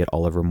wanted to get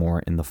Oliver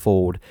Moore in the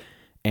fold.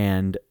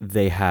 And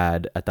they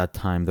had, at that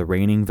time, the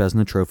reigning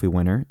Vezina Trophy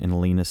winner in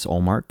Linus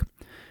Ullmark,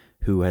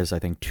 who has, I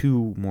think,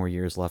 2 more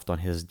years left on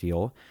his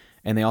deal.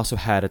 And they also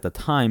had, at the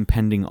time,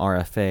 pending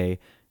RFA,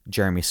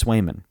 Jeremy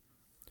Swayman.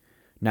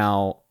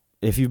 Now,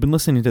 if you've been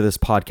listening to this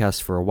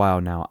podcast for a while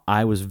now,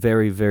 I was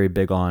very, very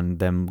big on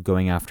them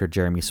going after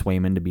Jeremy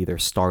Swayman to be their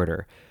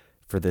starter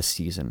for this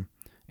season.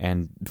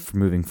 And for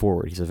moving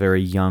forward, he's a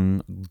very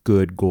young,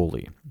 good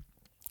goalie.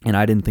 And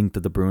I didn't think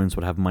that the Bruins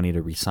would have money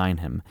to re-sign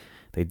him.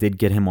 They did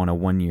get him on a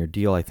 1-year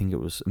deal. I think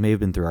it may have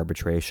been through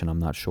arbitration. I'm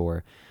not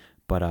sure.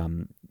 But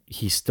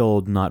he's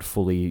still not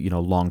fully,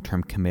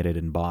 long-term committed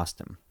in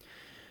Boston.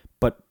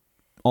 But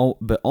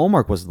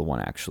Ullmark was the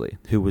one, actually,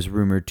 who was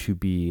rumored to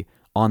be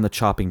on the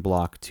chopping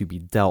block to be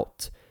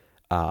dealt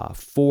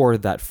for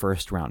that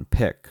first-round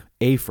pick,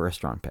 a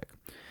first-round pick.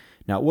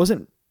 Now, it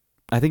wasn't,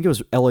 I think it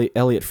was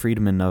Elliot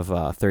Friedman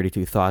of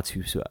 32 Thoughts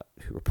who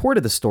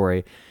reported the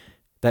story,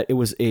 that it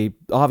was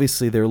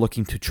obviously they're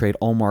looking to trade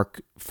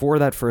Ullmark for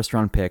that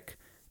first-round pick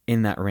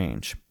in that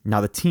range. Now,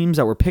 the teams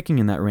that were picking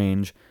in that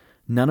range,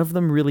 none of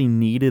them really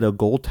needed a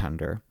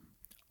goaltender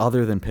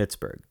other than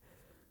Pittsburgh.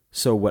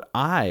 So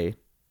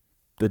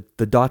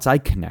the dots I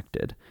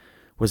connected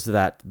was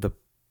that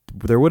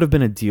there would have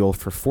been a deal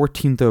for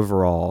 14th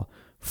overall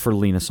for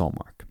Linus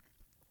Ullmark.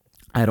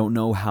 I don't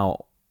know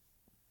how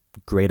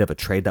great of a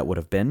trade that would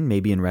have been.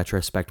 Maybe in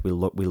retrospect we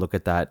look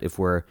at that if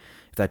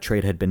that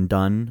trade had been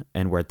done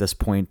and we're at this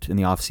point in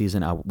the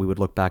offseason, we would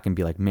look back and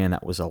be like, man,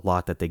 that was a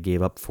lot that they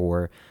gave up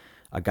for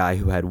a guy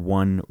who had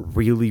one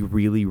really,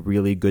 really,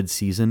 really good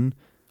season,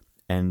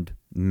 and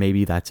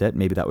maybe that's it.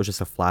 Maybe that was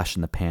just a flash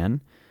in the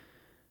pan.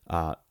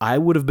 I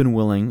would have been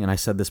willing, and I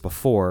said this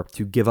before,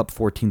 to give up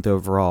 14th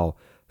overall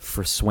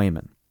for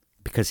Swayman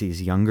because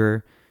he's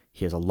younger.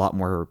 He has a lot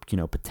more,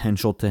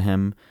 potential to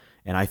him.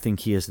 And I think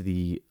he has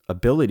the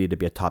ability to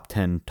be a top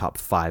 10, top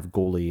 5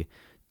 goalie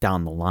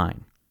down the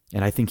line.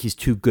 And I think he's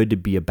too good to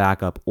be a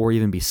backup or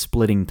even be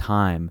splitting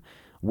time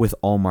with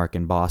Ullmark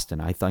in Boston.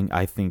 I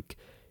think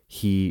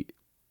he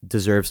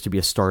deserves to be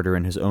a starter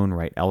in his own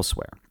right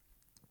elsewhere.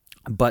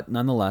 But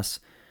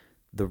nonetheless,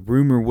 the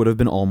rumor would have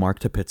been Allmark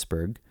to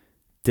Pittsburgh.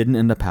 Didn't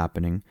end up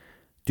happening.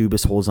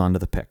 Dubas holds on to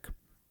the pick.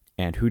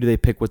 And who do they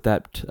pick with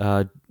that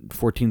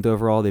 14th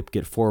overall? They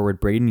get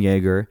forward Braden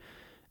Yeager,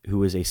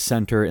 who is a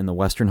center in the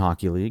Western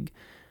Hockey League.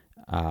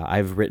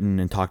 I've written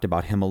and talked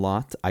about him a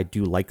lot. I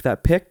do like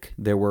that pick.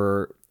 There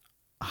were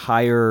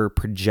higher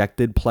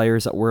projected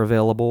players that were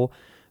available.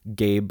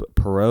 Gabe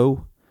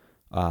Perreault,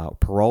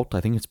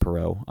 I think it's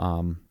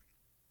Perreault.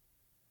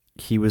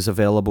 He was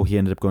available. He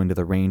ended up going to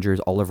the Rangers.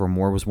 Oliver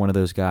Moore was one of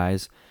those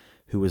guys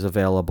who was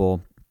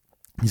available.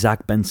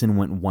 Zach Benson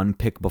went one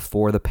pick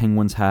before the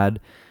Penguins had.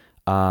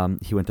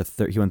 He went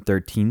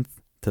 13th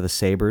to the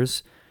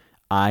Sabres.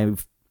 I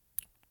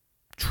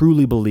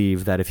truly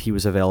believe that if he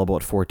was available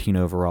at 14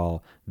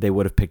 overall, they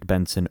would have picked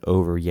Benson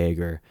over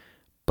Yeager.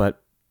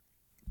 But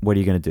what are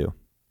you going to do?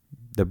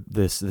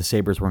 The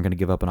Sabres weren't going to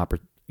give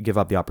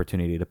up the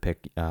opportunity to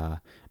pick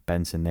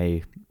Benson.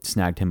 They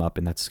snagged him up,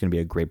 and that's going to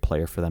be a great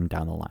player for them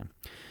down the line.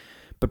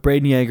 But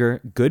Braden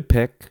Yeager, good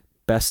pick,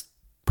 best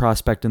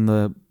prospect in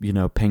the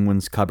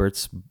Penguins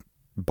cupboards,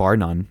 bar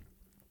none.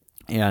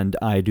 And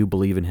I do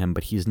believe in him,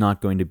 but he's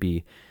not going to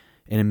be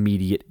an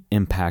immediate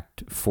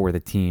impact for the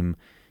team.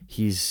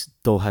 He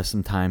still has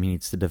some time he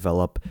needs to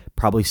develop.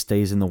 Probably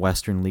stays in the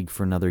Western League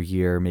for another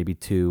year, maybe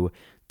 2,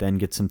 then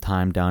get some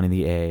time down in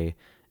the A.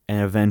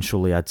 And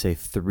eventually, I'd say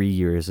 3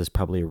 years is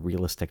probably a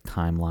realistic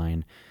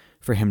timeline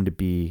for him to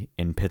be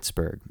in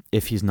Pittsburgh,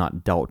 if he's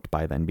not dealt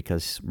by then,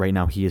 because right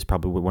now he is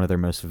probably one of their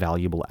most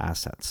valuable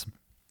assets.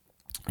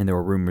 And there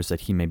were rumors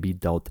that he may be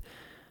dealt,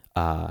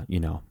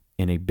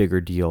 in a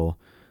bigger deal,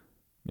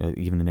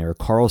 even an Erik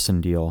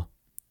Karlsson deal.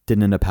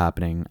 Didn't end up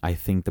happening. I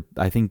think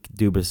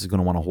Dubas is going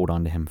to want to hold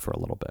on to him for a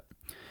little bit.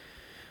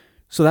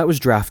 So that was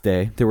draft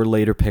day. There were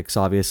later picks,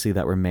 obviously,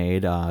 that were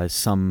made.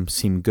 Some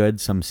seem good,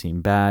 some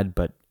seem bad,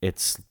 but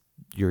it's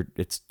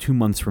 2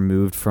 months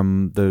removed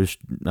from those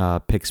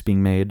picks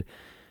being made.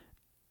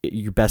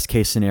 Your best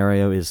case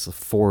scenario is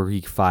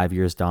 4-5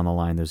 years down the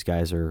line, those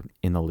guys are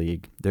in the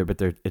league.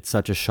 It's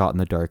such a shot in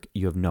the dark,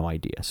 you have no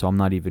idea. So I'm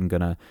not even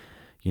gonna,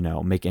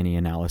 make any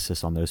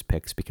analysis on those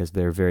picks because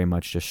they're very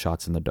much just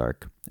shots in the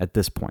dark at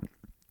this point.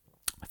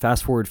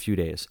 Fast forward a few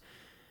days.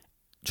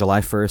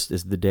 July 1st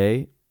is the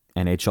day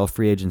NHL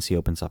free agency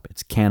opens up.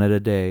 It's Canada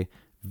Day,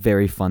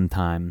 very fun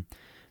time.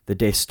 The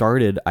day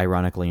started,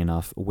 ironically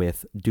enough,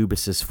 with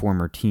Dubas's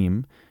former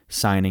team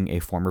signing a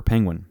former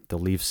Penguin. The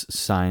Leafs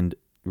signed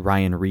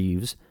Ryan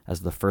Reeves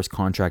as the first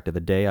contract of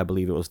the day. I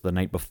believe it was the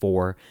night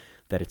before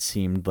that it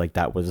seemed like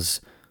that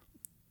was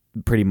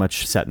pretty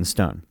much set in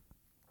stone.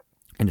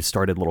 And it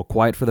started a little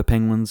quiet for the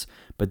Penguins,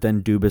 but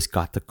then Dubas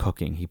got to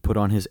cooking. He put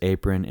on his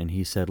apron and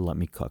he said, "Let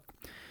me cook."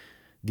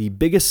 The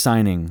biggest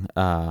signing,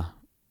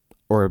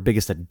 or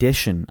biggest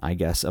addition, I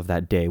guess, of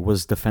that day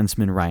was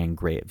defenseman Ryan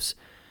Graves.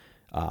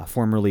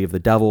 Formerly of the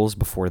Devils.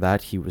 Before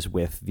that, he was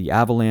with the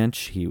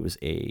Avalanche. He was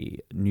a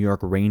New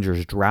York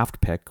Rangers draft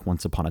pick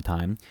once upon a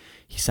time.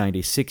 He signed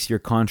a 6-year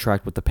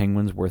contract with the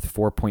Penguins worth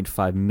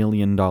 $4.5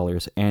 million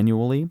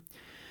annually.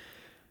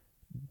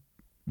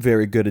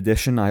 Very good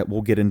addition.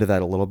 We'll get into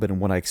that a little bit and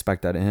what I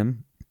expect out of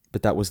him.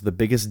 But that was the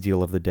biggest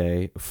deal of the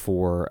day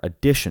for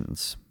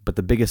additions. But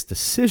the biggest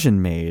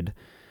decision made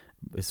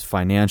is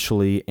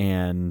financially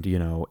and,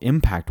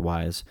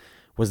 impact-wise,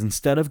 was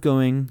instead of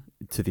going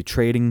to the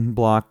trading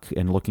block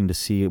and looking to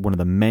see one of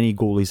the many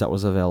goalies that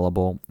was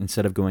available,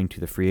 instead of going to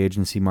the free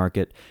agency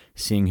market,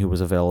 seeing who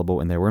was available,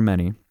 and there were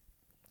many,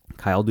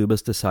 Kyle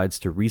Dubas decides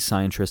to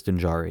re-sign Tristan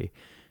Jarry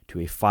to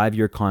a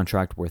 5-year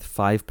contract worth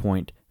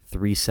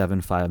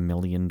 $5.375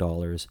 million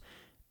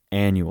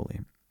annually.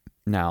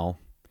 Now,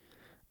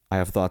 I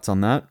have thoughts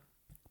on that,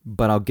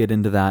 but I'll get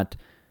into that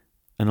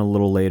in a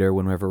little later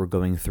whenever we're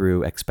going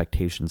through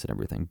expectations and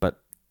everything. But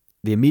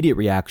the immediate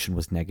reaction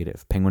was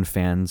negative. Penguin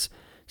fans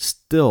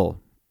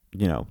still,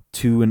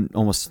 2 and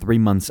almost 3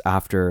 months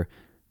after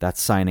that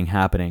signing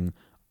happening,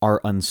 are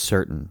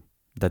uncertain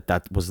that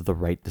that was the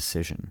right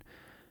decision.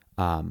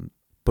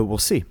 But we'll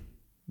see.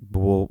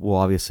 We'll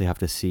obviously have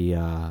to see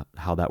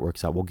how that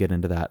works out. We'll get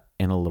into that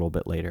in a little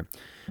bit later.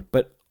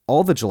 But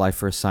all the July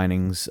 1st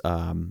signings,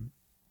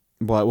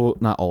 well,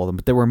 not all of them,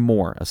 but there were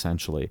more,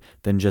 essentially,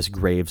 than just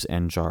Graves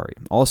and Jarry.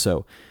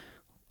 Also,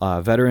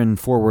 veteran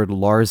forward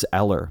Lars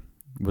Eller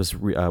was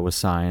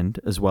signed,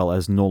 as well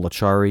as Noel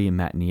Acciari and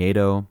Matt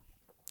Nieto.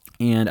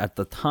 And at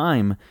the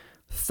time,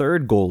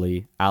 third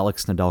goalie,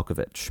 Alex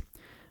Nedeljkovic.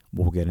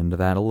 We'll get into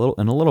that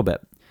in a little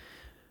bit.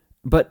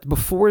 But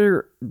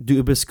before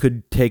Dubas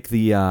could take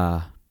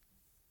the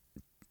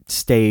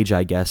stage,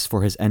 I guess,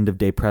 for his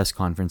end-of-day press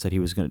conference that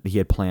he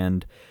had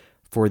planned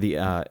for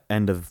the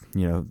end of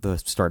the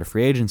start of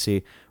free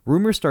agency,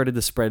 rumors started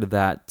to spread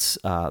that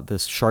the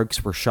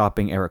Sharks were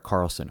shopping Erik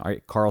Karlsson. All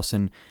right,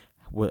 Karlsson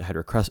had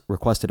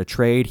requested a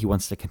trade. He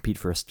wants to compete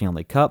for a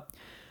Stanley Cup,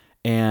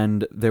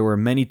 and there were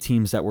many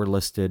teams that were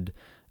listed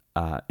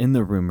in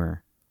the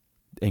rumor,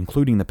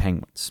 including the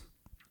Penguins.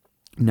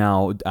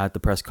 Now, at the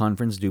press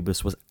conference,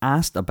 Dubas was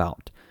asked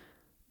about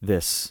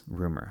this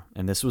rumor,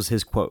 and this was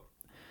his quote.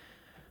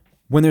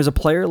 When there's a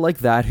player like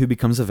that who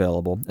becomes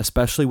available,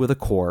 especially with a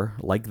core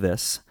like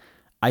this,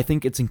 I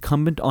think it's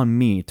incumbent on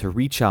me to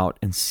reach out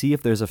and see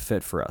if there's a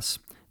fit for us.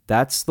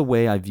 That's the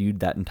way I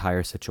viewed that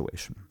entire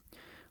situation.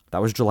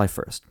 That was July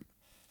 1st.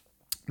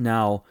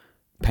 Now,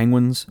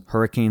 Penguins,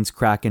 Hurricanes,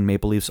 Kraken,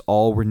 Maple Leafs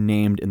all were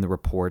named in the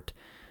report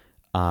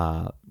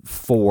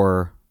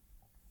for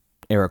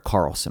Erik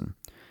Karlsson.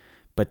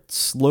 But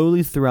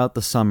slowly throughout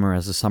the summer,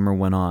 as the summer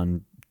went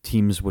on,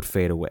 teams would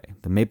fade away.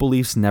 The Maple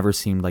Leafs never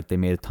seemed like they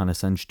made a ton of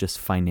sense just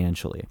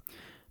financially.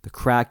 The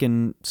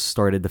Kraken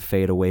started to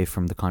fade away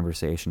from the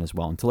conversation as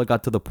well until it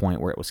got to the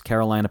point where it was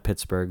Carolina,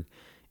 Pittsburgh,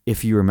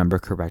 if you remember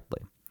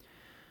correctly.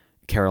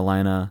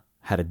 Carolina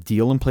had a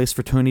deal in place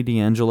for Tony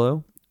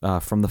DeAngelo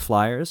from the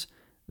Flyers.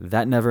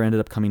 That never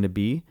ended up coming to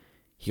be.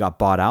 He got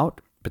bought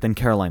out, but then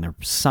Carolina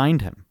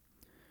signed him.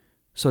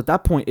 So at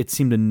that point, it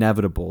seemed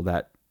inevitable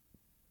that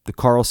the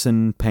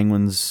Karlsson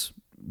Penguins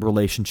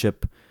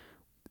relationship,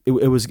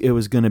 it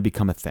was going to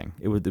become a thing.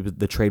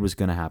 The trade was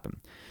going to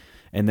happen.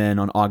 And then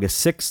on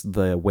August 6th,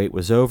 the wait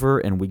was over,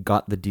 and we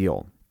got the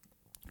deal.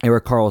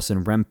 Erik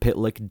Karlsson, Rem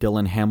Pitlick,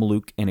 Dylan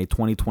Hamaliuk, and a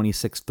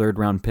 2026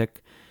 third-round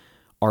pick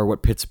are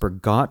what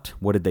Pittsburgh got.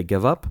 What did they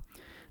give up?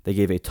 They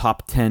gave a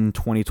top 10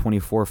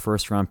 2024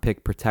 first-round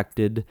pick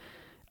protected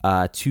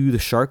to the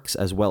Sharks,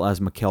 as well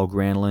as Mikael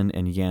Granlund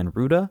and Jan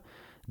Rutta.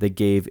 They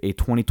gave a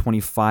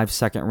 2025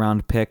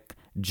 second-round pick,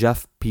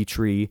 Jeff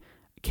Petrie,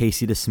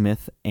 Casey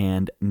DeSmith,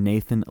 and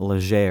Nathan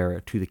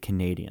Legere to the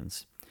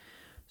Canadiens.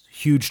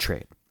 Huge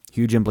trade.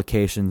 Huge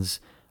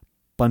implications.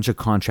 Bunch of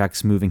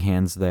contracts moving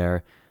hands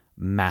there.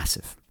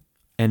 Massive.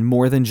 And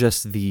more than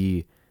just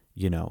the,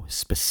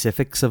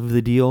 specifics of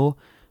the deal,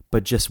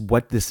 but just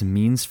what this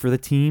means for the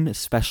team,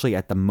 especially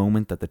at the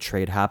moment that the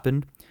trade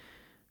happened.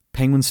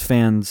 Penguins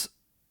fans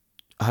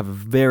have a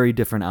very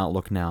different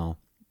outlook now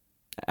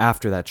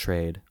after that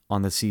trade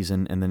on the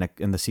season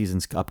and the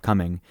seasons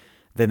upcoming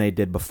than they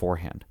did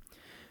beforehand.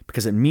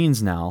 Because it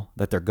means now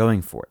that they're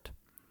going for it.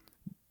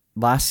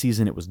 Last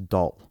season it was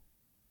dull.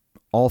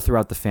 All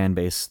throughout the fan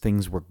base,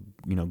 things were,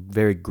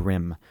 very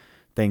grim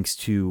thanks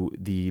to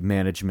the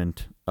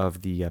management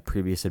of the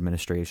previous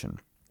administration.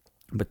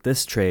 But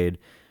this trade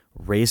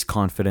raised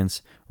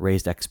confidence,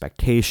 raised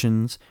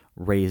expectations,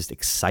 raised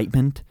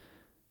excitement,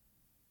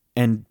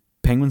 and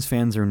Penguins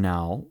fans are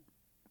now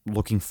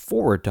looking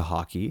forward to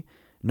hockey,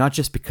 not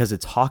just because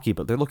it's hockey,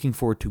 but they're looking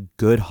forward to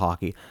good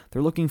hockey.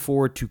 They're looking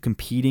forward to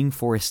competing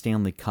for a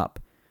Stanley Cup.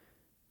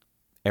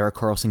 Erik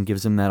Karlsson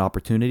gives him that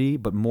opportunity,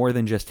 but more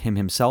than just him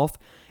himself,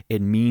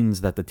 it means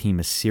that the team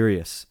is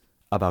serious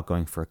about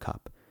going for a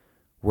cup.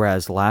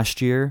 Whereas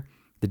last year,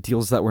 the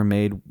deals that were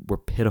made were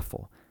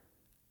pitiful.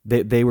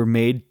 They were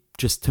made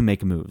just to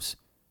make moves.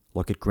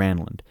 Look at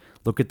Granlund.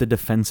 Look at the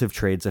defensive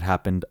trades that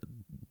happened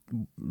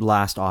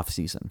last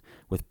offseason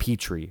with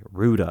Petrie,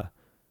 Rutta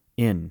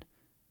in,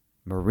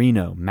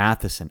 Marino,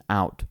 Matheson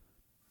out.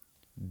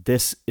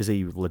 This is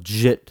a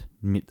legit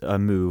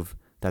move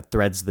that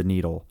threads the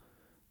needle,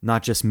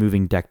 not just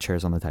moving deck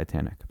chairs on the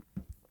Titanic.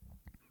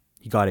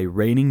 He got a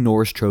reigning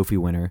Norris Trophy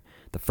winner,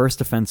 the first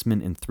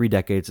defenseman in 3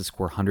 decades to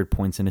score 100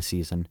 points in a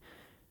season.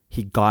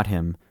 He got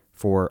him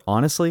for,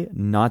 honestly,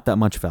 not that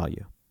much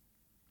value.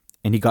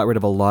 And he got rid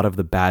of a lot of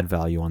the bad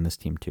value on this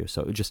team too.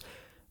 So it just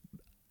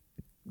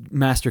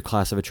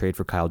masterclass of a trade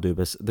for Kyle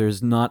Dubas.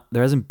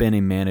 There hasn't been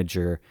a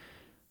manager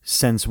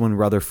since when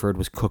Rutherford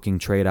was cooking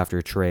trade after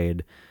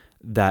trade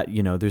that,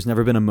 there's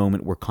never been a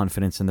moment where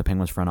confidence in the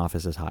Penguins front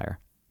office is higher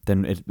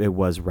than it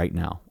was right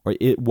now. Or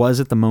it was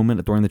at the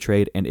moment during the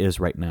trade and is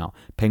right now.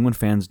 Penguin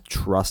fans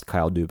trust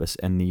Kyle Dubas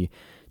and the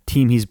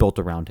team he's built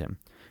around him,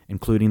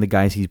 including the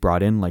guys he's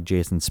brought in like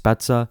Jason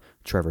Spezza,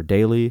 Trevor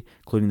Daley,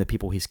 including the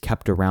people he's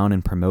kept around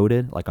and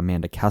promoted like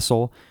Amanda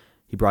Kessel.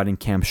 He brought in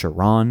Cam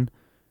Charron.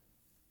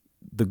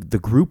 The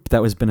group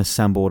that has been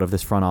assembled of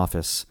this front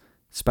office,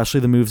 especially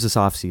the moves this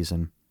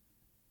offseason,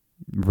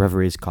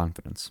 raised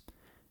confidence.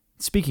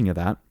 Speaking of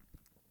that,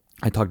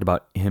 I talked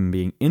about him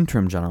being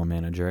interim general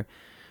manager.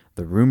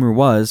 The rumor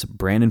was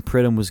Brandon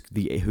Pridham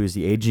who's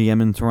the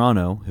AGM in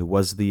Toronto, who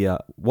was the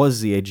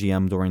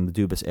AGM during the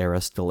Dubas era,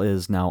 still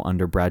is now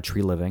under Brad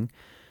Treliving.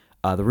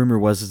 The rumor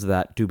was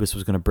that Dubas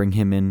was going to bring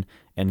him in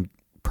and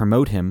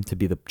promote him to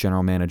be the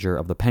general manager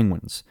of the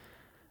Penguins.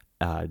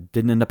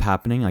 Didn't end up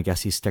happening. I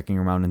guess he's sticking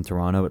around in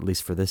Toronto, at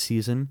least for this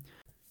season.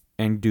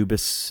 And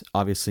Dubas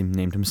obviously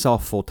named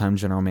himself full-time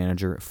general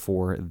manager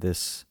for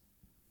this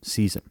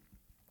season.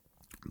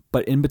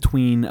 But in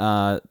between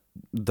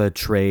the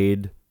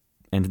trade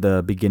and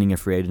the beginning of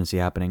free agency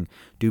happening,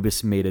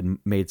 Dubas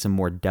made some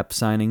more depth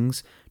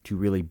signings to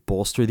really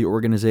bolster the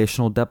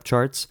organizational depth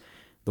charts.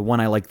 The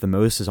one I like the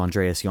most is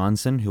Andreas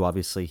Johnsson, who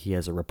obviously he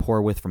has a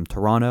rapport with from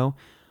Toronto.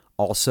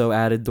 Also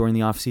added during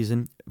the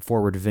offseason,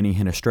 forward Vinny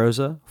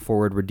Hinostroza,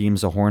 forward Radim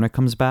Zahorna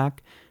comes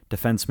back,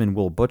 defenseman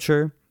Will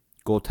Butcher,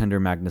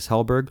 goaltender Magnus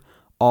Hellberg,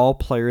 all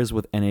players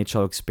with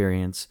NHL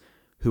experience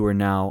who are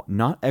now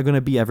not going to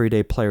be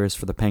everyday players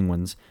for the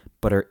Penguins,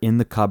 but are in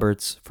the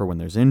cupboards for when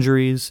there's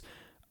injuries.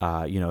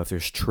 If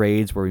there's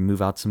trades where we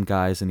move out some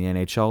guys in the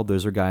NHL,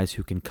 those are guys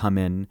who can come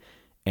in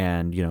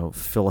and,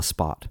 fill a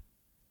spot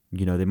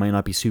They might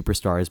not be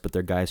superstars, but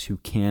they're guys who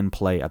can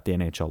play at the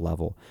NHL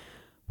level,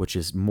 which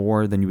is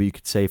more than you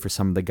could say for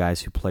some of the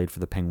guys who played for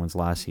the Penguins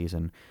last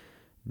season.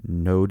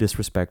 No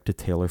disrespect to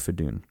Taylor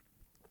Fedun.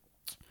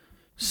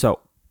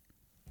 So,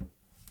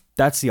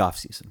 that's the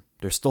offseason.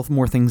 There's still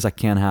more things that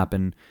can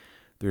happen.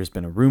 There's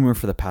been a rumor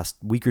for the past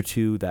week or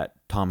two that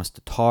Thomas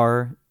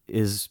Tatar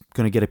is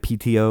going to get a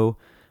PTO.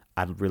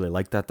 I'd really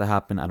like that to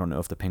happen. I don't know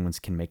if the Penguins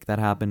can make that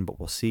happen, but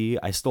we'll see.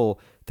 I still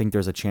think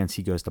there's a chance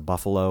he goes to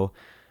Buffalo,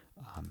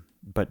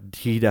 but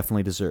he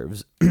definitely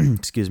deserves, an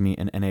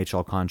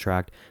NHL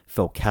contract.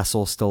 Phil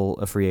Kessel still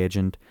a free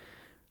agent.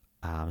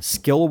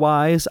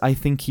 Skill-wise, I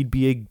think he'd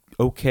be a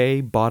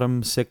okay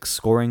bottom six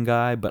scoring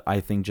guy, but I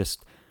think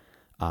just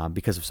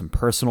because of some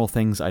personal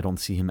things, I don't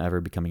see him ever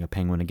becoming a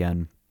Penguin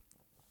again,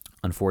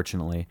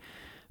 unfortunately.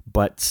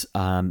 But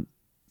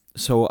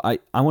so I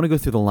want to go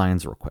through the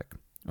lines real quick.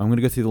 I'm going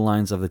to go through the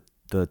lines of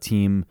the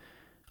team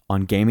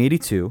on Game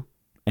 82,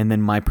 and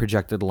then my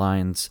projected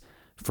lines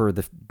for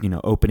the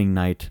opening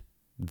night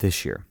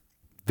this year.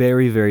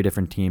 Very, very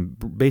different team.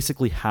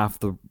 Basically, half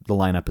the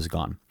lineup is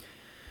gone.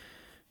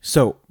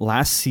 So,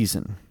 last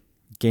season,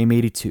 Game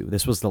 82,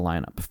 this was the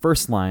lineup.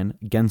 First line,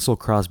 Gensel,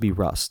 Crosby,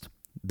 Rust.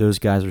 Those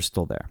guys are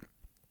still there.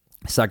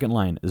 Second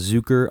line,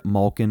 Zucker,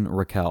 Malkin,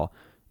 Raquel.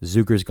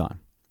 Zucker's gone.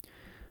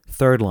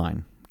 Third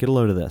line, get a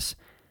load of this.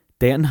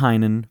 Danton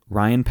Heinen,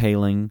 Ryan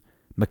Poehling,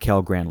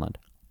 Mikael Granlund.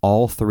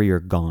 All three are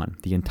gone.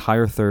 The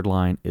entire third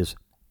line is,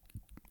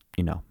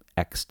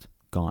 X'd,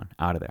 gone,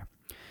 out of there.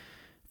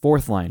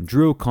 Fourth line,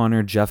 Drew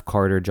O'Connor, Jeff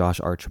Carter, Josh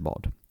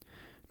Archibald.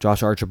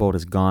 Josh Archibald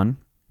is gone.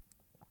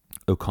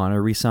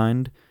 O'Connor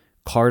re-signed.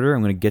 Carter,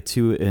 I'm going to get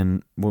to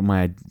in what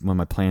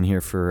my plan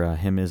here for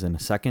him is in a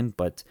second,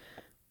 but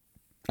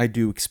I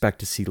do expect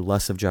to see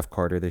less of Jeff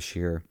Carter this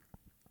year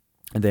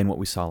than what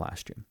we saw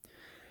last year.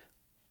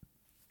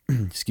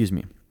 Excuse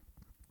me.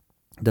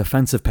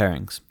 Defensive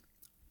pairings.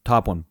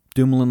 Top one,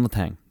 Dumoulin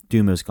Letang.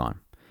 Dumo's gone.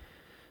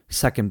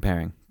 Second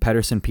pairing,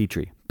 Pedersen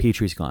Petrie.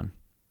 Petrie's gone.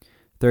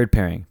 Third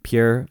pairing,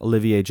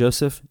 Pierre-Olivier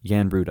Joseph,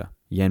 Jan Ruda.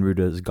 Jan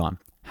Ruda is gone.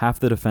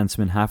 Half the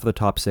defensemen, half of the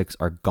top six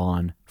are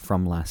gone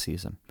from last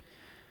season.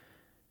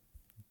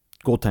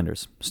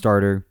 Goaltenders,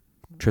 starter,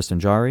 Tristan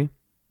Jarry.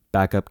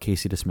 Backup,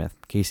 Casey DeSmith.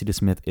 Casey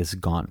DeSmith is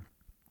gone.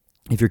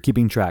 If you're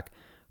keeping track,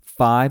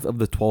 5 of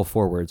the 12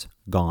 forwards,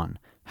 gone.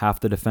 Half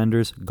the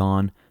defenders,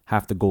 gone.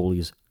 Half the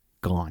goalies,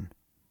 gone.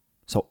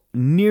 So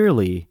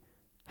nearly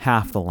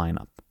half the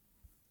lineup.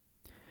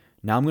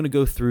 Now I'm going to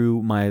go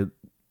through my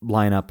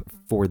lineup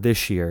for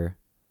this year,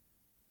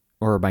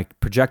 or my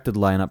projected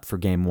lineup for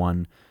Game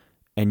 1,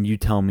 and you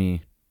tell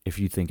me if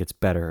you think it's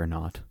better or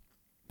not.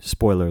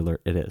 Spoiler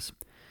alert, it is.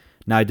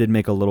 Now, I did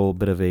make a little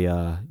bit of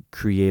a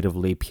creative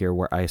leap here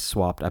where I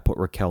put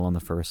Raquel on the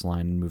first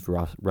line and moved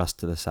Rust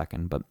to the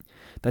second, but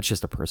that's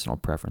just a personal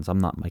preference. I'm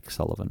not Mike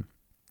Sullivan.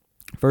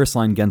 First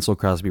line, Gensel,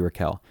 Crosby,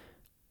 Raquel.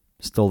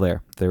 Still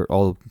there. They're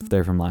all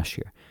there from last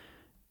year.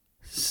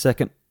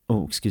 Second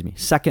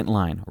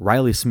line,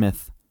 Riley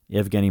Smith,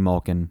 Evgeny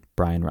Malkin,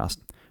 Brian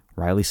Rust.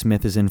 Riley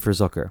Smith is in for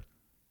Zucker.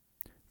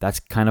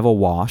 That's kind of a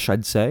wash,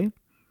 I'd say.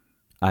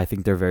 I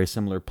think they're very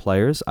similar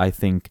players. I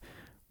think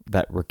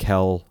that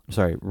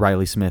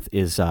Riley Smith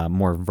is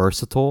more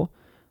versatile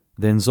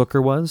than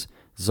Zucker was.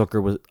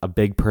 Zucker was a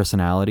big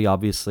personality,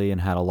 obviously,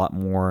 and had a lot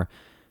more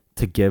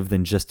to give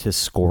than just his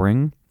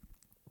scoring.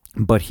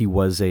 But he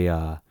was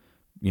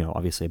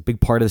obviously a big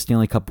part of the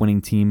Stanley Cup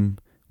winning team.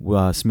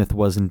 Smith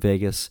was in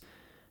Vegas,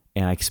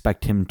 and I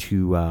expect him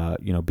to,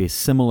 be a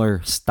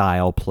similar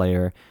style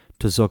player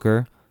to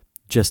Zucker,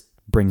 just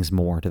brings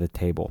more to the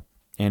table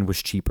and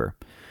was cheaper.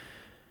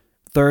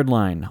 Third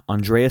line,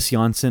 Andreas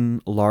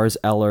Johnsson, Lars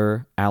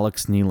Eller,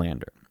 Alex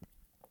Nylander.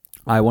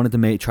 I wanted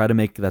to try to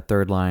make that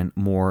third line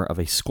more of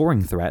a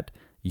scoring threat.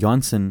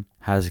 Johnsson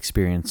has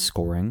experience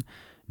scoring.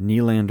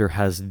 Nylander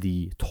has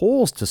the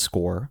tools to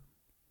score.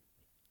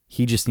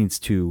 He just needs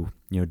to,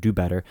 do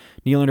better.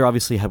 Nylander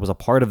obviously was a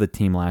part of the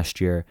team last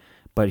year,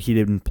 but he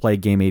didn't play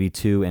Game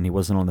 82 and he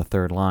wasn't on the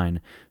third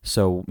line.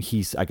 So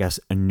he's, I guess,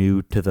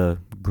 new to the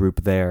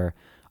group there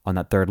on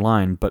that third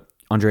line. But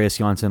Andreas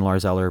Johnsson,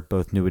 Lars Eller,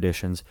 both new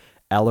additions.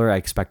 Eller, I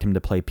expect him to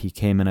play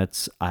PK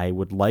minutes. I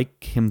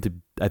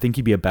think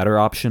he'd be a better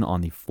option on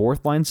the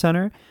fourth line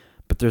center,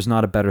 but there's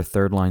not a better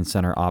third line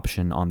center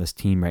option on this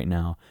team right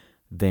now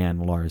than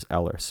Lars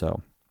Eller.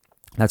 So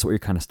that's what you're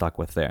kind of stuck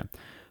with there.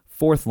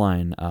 Fourth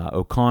line,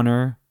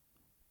 O'Connor,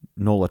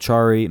 Noel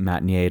Acciari,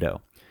 Matt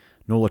Nieto.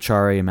 Noel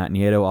Acciari and Matt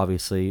Nieto,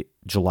 obviously,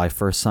 July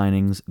 1st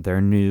signings.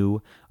 They're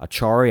new.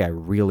 Acciari, I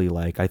really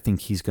like. I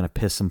think he's going to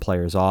piss some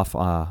players off,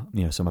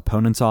 some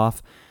opponents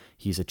off.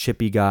 He's a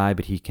chippy guy,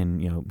 but he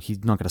can,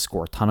 he's not going to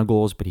score a ton of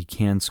goals, but he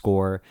can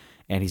score,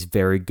 and he's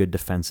very good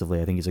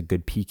defensively. I think he's a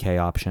good PK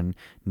option.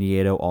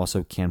 Nieto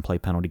also can play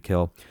penalty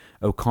kill.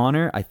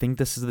 O'Connor, I think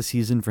this is the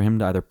season for him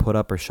to either put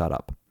up or shut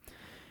up.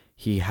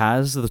 He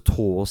has the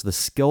tools, the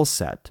skill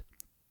set,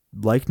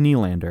 like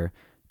Nylander,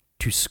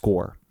 to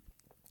score.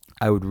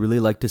 I would really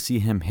like to see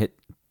him hit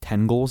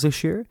 10 goals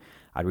this year.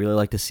 I'd really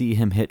like to see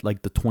him hit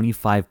like the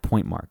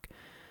 25-point mark.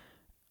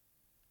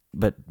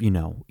 But,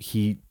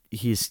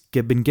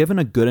 been given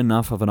a good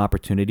enough of an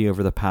opportunity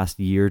over the past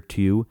year or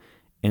two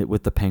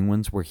with the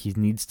Penguins where he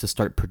needs to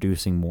start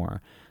producing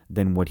more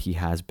than what he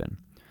has been.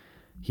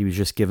 He was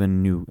just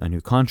given a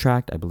new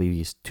contract. I believe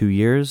he's 2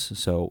 years,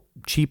 so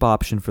cheap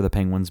option for the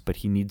Penguins, but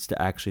he needs to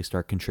actually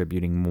start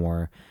contributing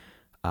more,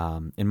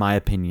 in my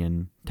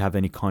opinion, to have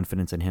any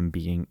confidence in him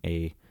being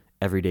a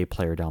everyday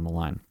player down the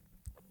line.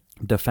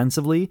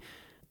 Defensively,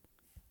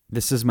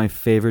 this is my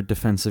favorite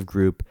defensive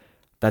group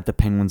that the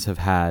Penguins have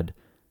had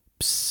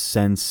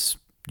since,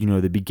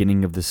 the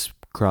beginning of this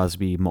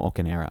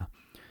Crosby-Malkin era.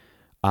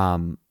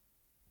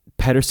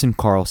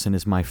 Pettersson-Karlsson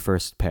is my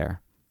first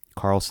pair.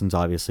 Karlsson's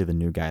obviously the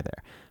new guy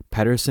there.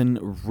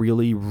 Pettersson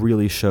really,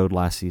 really showed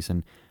last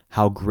season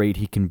how great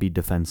he can be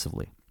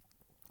defensively.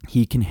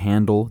 He can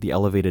handle the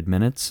elevated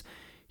minutes.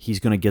 He's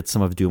going to get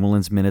some of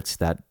Dumoulin's minutes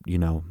that,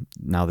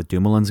 now that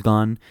Dumoulin's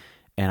gone.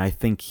 And I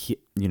think,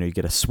 you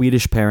get a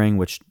Swedish pairing,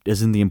 which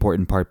isn't the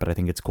important part, but I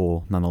think it's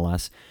cool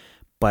nonetheless.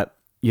 But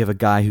you have a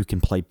guy who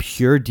can play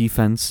pure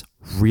defense,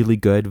 really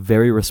good,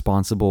 very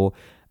responsible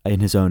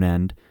in his own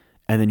end.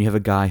 And then you have a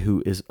guy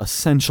who is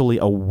essentially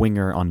a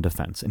winger on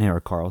defense in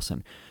Erik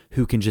Karlsson,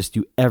 who can just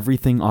do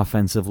everything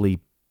offensively,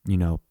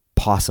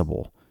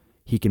 possible.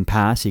 He can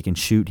pass, he can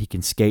shoot, he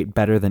can skate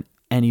better than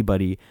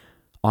anybody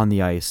on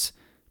the ice,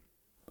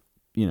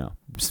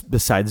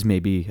 besides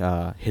maybe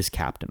his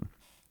captain.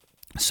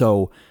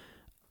 So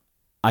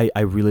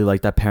I really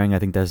like that pairing. I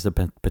think there's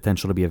the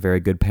potential to be a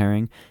very good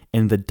pairing.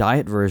 And the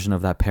diet version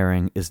of that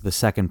pairing is the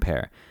second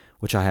pair,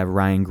 which I have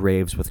Ryan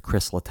Graves with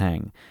Chris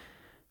Letang.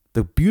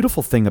 The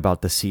beautiful thing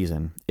about this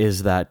season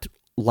is that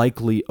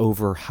likely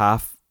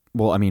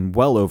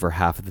well over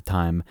half of the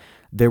time,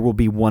 there will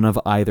be one of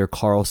either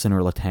Karlsson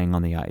or Letang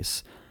on the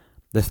ice.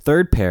 The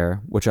third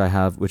pair, which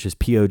is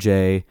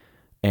POJ,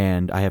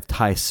 and I have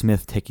Ty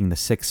Smith taking the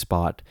 6th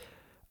spot,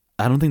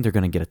 I don't think they're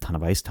going to get a ton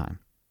of ice time.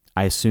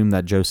 I assume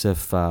that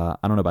Joseph, I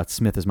don't know about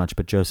Smith as much,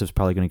 but Joseph's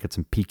probably going to get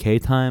some PK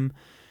time.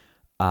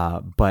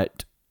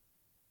 But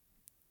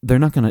you're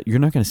not going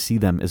to see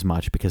them as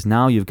much because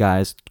now you've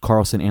guys,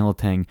 Karlsson and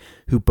Letang,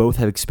 who both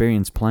have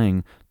experience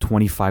playing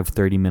 25,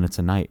 30 minutes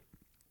a night.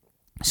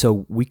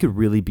 So we could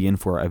really be in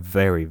for a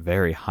very,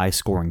 very high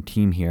scoring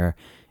team here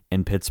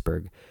in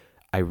Pittsburgh.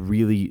 I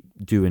really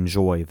do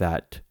enjoy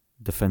that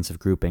defensive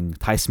grouping.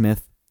 Ty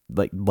Smith,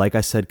 like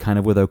I said, kind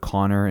of with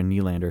O'Connor and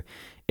Nylander,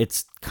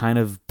 it's kind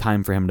of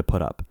time for him to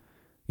put up.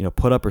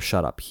 Put up or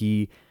shut up.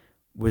 He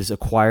was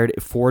acquired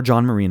for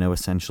John Marino,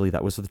 essentially.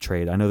 That was the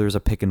trade. I know there was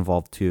a pick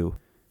involved too.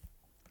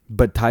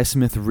 But Ty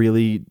Smith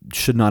really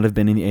should not have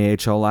been in the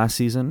AHL last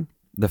season.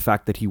 The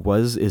fact that he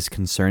is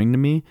concerning to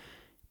me,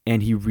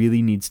 and he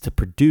really needs to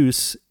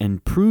produce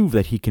and prove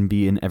that he can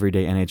be an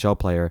everyday NHL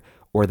player,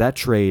 or that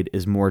trade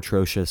is more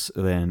atrocious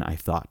than I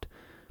thought.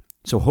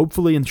 So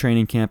hopefully in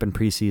training camp and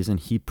preseason,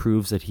 he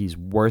proves that he's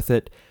worth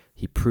it.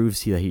 He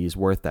proves that he's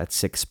worth that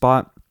 6th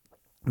spot.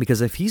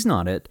 Because if he's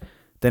not it,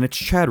 then it's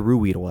Chad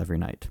Ruhwedel every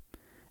night.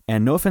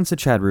 And no offense to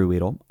Chad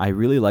Ruhwedel, I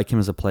really like him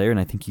as a player, and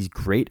I think he's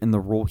great in the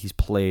role he's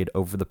played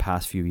over the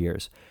past few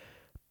years.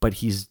 But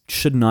he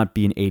should not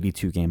be an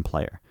 82-game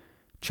player.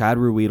 Chad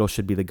Ruhwedel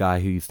should be the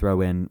guy who you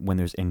throw in when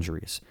there's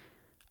injuries.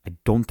 I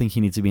don't think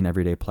he needs to be an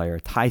everyday player.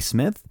 Ty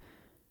Smith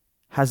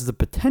has the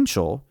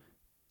potential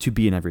to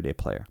be an everyday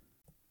player.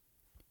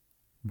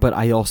 But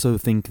I also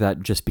think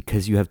that just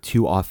because you have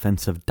two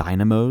offensive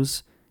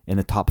dynamos in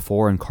the top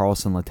 4 in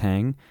Karlsson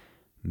Letang,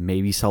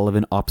 maybe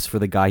Sullivan opts for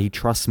the guy he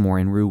trusts more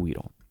in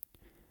Ruhwedel.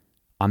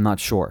 I'm not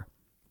sure.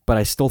 But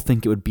I still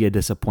think it would be a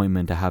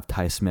disappointment to have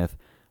Ty Smith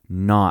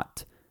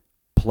not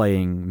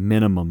playing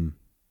minimum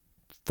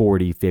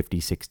 40, 50,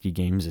 60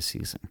 games this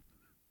season.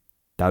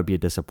 That would be a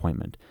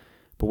disappointment.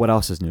 But what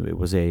else is new? It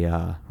was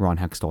a Ron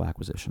Hextall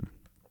acquisition.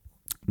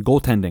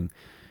 Goaltending.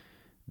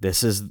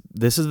 This is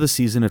the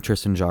season of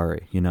Tristan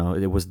Jarry.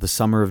 It was the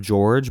summer of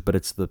George, but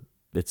it's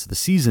the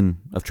season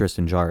of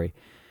Tristan Jarry.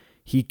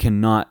 He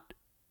cannot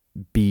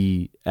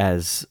be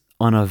as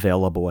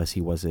unavailable as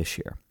he was this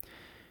year.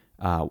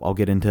 I'll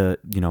get into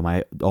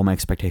all my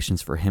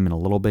expectations for him in a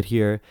little bit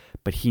here,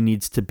 but he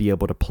needs to be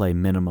able to play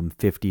minimum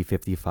 50,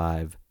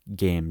 55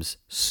 games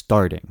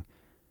starting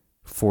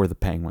for the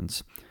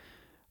Penguins.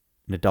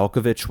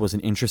 Nedeljkovic was an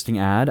interesting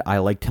ad. I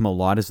liked him a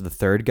lot as the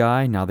third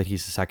guy. Now that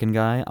he's the second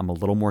guy, I'm a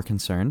little more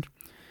concerned.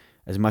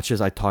 As much as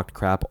I talked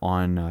crap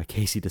on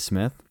Casey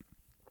DeSmith,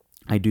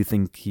 I do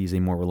think he's a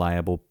more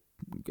reliable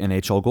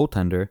NHL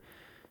goaltender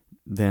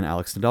than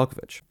Alex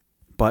Nedeljkovic.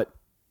 But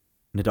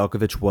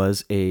Nedeljkovic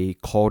was a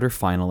Calder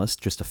finalist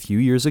just a few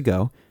years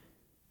ago.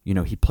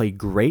 He played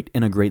great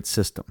in a great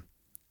system,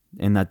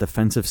 in that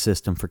defensive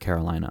system for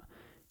Carolina.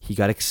 He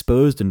got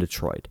exposed in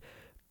Detroit.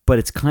 But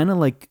it's kind of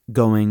like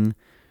going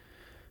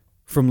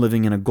from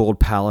living in a gold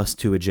palace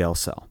to a jail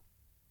cell.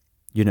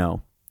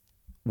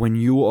 When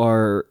you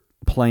are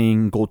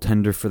playing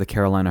goaltender for the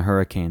Carolina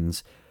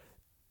Hurricanes,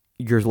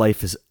 your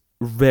life is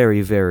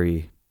very,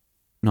 very,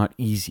 not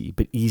easy,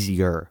 but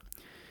easier.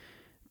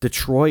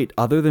 Detroit,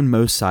 other than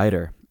Mo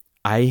Seider,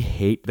 I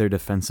hate their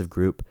defensive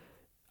group.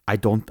 I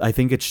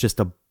think it's just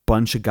a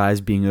bunch of guys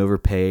being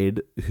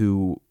overpaid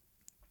who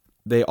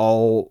they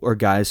all are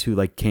guys who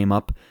like came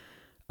up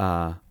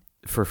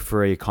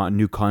for a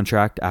new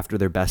contract after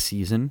their best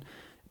season,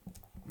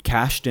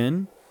 cashed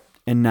in,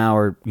 and now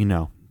are,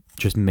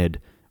 just mid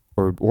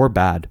or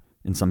bad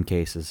in some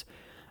cases.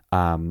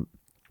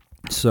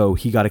 So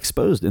he got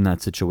exposed in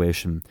that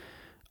situation.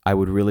 I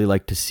would really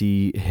like to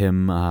see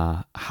him,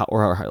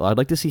 I'd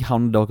like to see how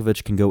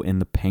Nedeljkovic can go in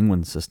the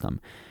Penguins system.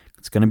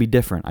 It's going to be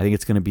different. I think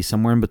it's going to be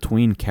somewhere in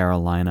between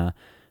Carolina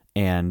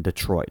and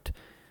Detroit.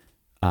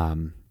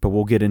 But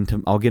I'll get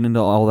into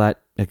all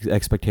that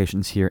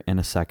expectations here in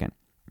a second.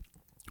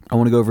 I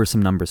want to go over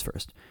some numbers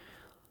first.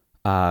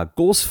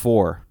 Goals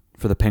for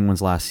the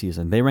Penguins last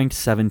season. They ranked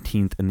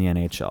 17th in the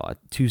NHL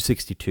at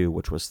 262,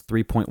 which was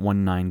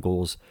 3.19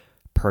 goals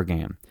per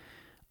game.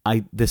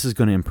 This is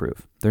going to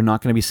improve. They're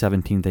not going to be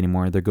 17th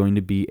anymore. They're going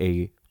to be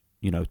a,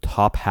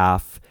 top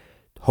half,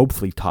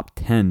 hopefully top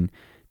 10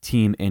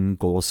 team in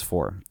goals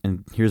for.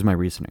 And here's my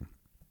reasoning.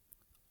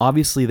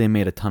 Obviously, they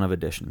made a ton of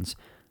additions.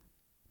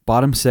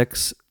 Bottom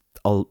six,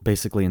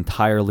 basically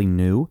entirely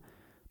new.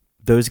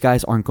 Those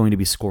guys aren't going to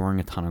be scoring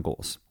a ton of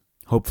goals.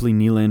 Hopefully,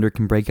 Nylander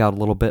can break out a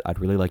little bit. I'd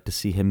really like to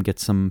see him get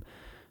some,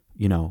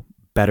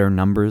 better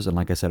numbers. And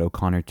like I said,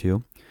 O'Connor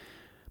too.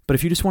 But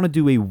if you just want to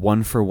do a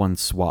 1-for-1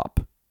 swap,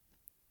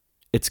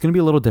 it's going to be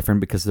a little different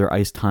because their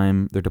ice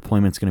time, their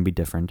deployment's going to be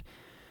different.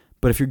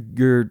 But if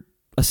you're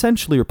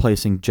essentially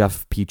replacing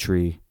Jeff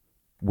Petrie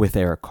with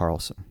Erik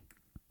Karlsson.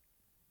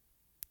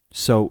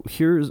 So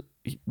here's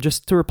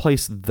just to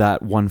replace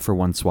that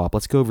 1-for-1 swap.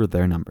 Let's go over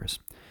their numbers.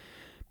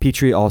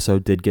 Petrie also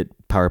did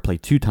get power play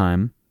 2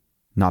 time,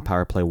 not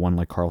power play 1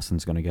 like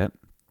Karlsson's going to get.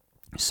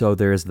 So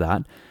there is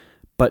that.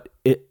 But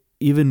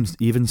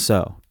even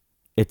so,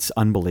 it's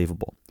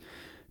unbelievable.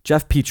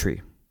 Jeff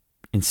Petrie,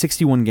 in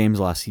 61 games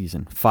last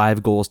season,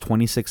 5 goals,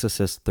 26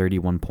 assists,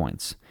 31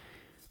 points.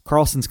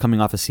 Karlsson's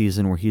coming off a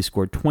season where he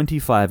scored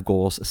 25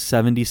 goals,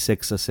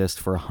 76 assists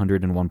for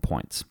 101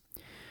 points.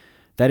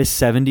 That is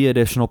 70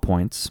 additional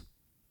points.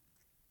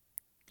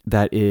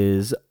 That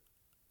is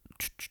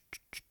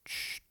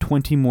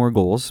 20 more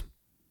goals.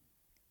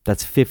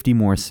 That's 50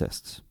 more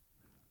assists.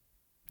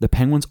 The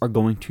Penguins are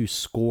going to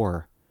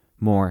score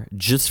more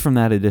just from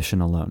that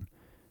addition alone.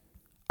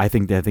 I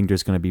think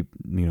there's going to be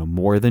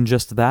more than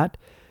just that.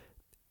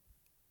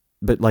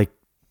 But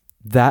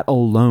that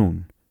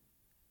alone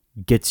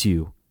gets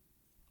you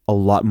a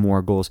lot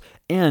more goals.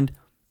 And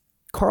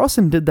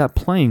Karlsson did that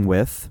playing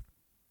with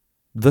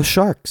the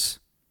Sharks,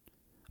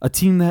 a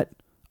team that,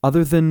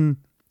 other than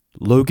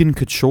Logan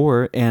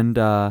Couture and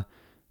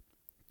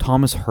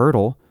Thomas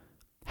Hertl,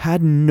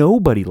 had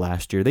nobody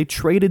last year. They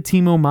traded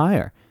Timo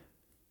Meier.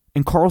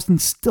 And Karlsson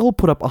still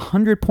put up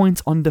 100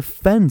 points on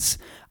defense.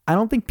 I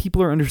don't think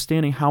people are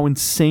understanding how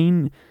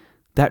insane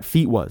that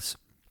feat was.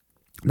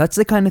 That's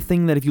the kind of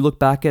thing that if you look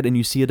back at and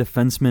you see a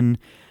defenseman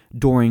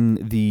during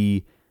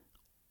the,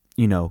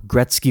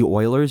 Gretzky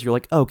Oilers, you're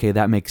like, okay,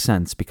 that makes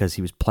sense because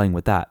he was playing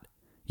with that.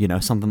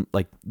 Something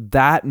like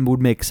that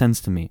would make sense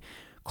to me.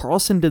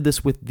 Karlsson did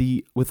this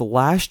with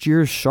last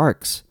year's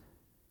Sharks.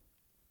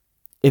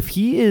 If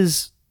he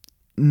is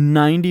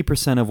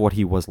 90% of what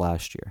he was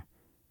last year,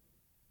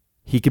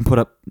 he can put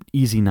up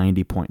easy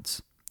 90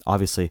 points.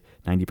 Obviously,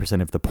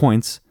 90% of the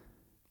points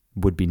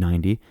would be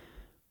 90.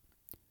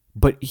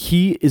 But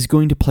he is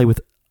going to play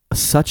with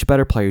such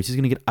better players. He's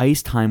going to get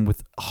ice time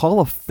with Hall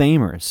of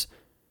Famers.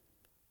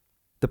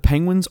 The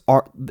Penguins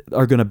are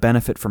going to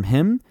benefit from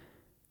him.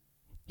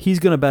 He's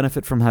going to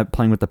benefit from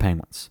playing with the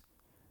Penguins.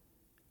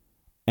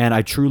 And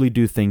I truly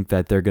do think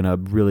that they're going to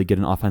really get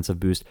an offensive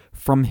boost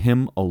from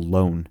him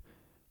alone.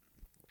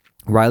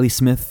 Riley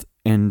Smith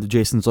and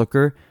Jason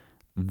Zucker,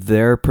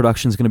 their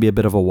production is going to be a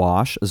bit of a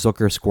wash.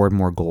 Zucker scored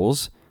more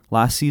goals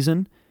last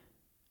season,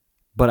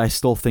 but I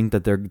still think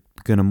that they're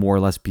going to more or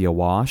less be a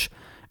wash.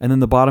 And then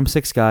the bottom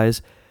 6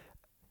 guys,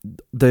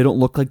 they don't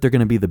look like they're going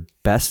to be the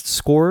best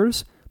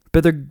scorers,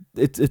 but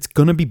it's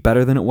going to be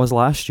better than it was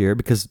last year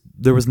because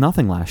there was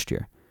nothing last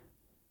year.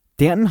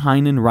 Danton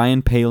Heinen,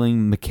 Ryan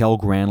Poehling, Mikael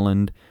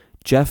Granlund,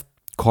 Jeff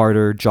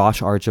Carter,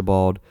 Josh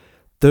Archibald,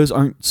 those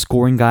aren't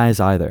scoring guys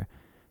either.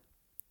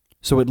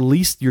 So at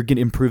least you're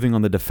improving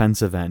on the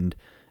defensive end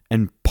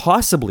and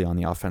possibly on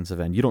the offensive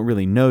end. You don't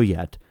really know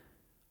yet.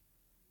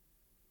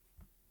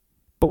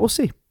 But we'll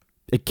see.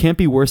 It can't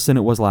be worse than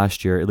it was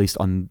last year, at least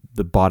on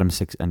the bottom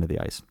 6 end of the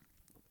ice.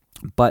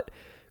 But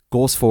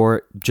goals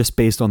for, just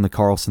based on the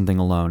Karlsson thing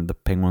alone, the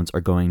Penguins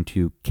are going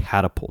to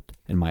catapult,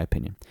 in my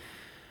opinion.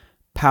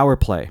 Power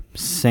play,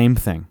 same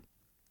thing.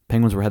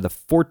 Penguins had the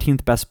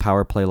 14th best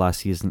power play last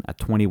season at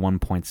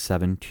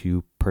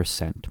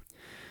 21.72%.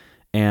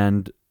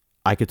 And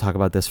I could talk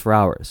about this for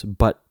hours,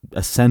 but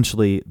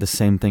essentially the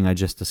same thing I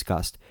just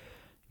discussed.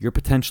 You're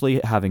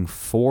potentially having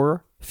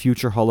 4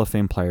 future Hall of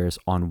Fame players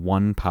on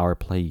 1 power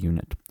play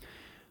unit.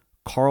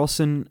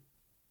 Karlsson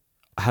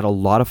had a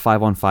lot of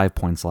 5-on-5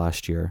 points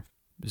last year,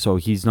 so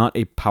he's not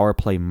a power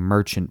play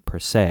merchant per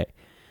se.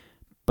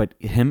 But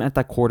him at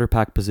that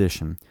quarterback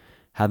position,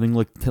 having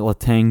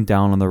Letang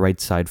down on the right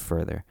side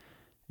further,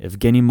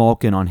 Evgeny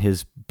Malkin on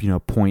his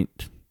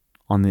point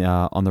on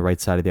the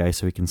right side of the ice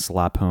so he can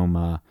slap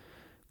home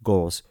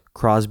goals,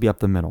 Crosby up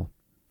the middle,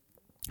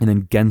 and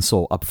then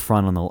Gensel up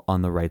front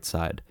on the right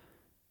side.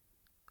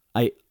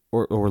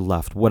 Or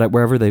left,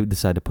 wherever they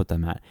decide to put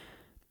them at.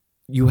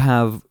 You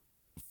have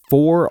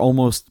 4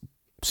 almost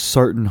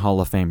certain Hall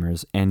of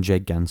Famers and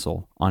Jake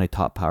Gensel on a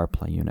top power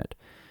play unit.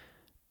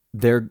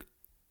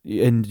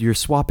 And you're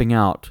swapping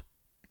out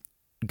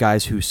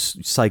guys who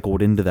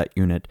cycled into that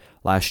unit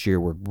last year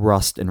were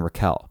Rust and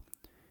Raquel.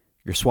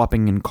 You're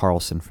swapping in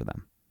Karlsson for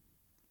them.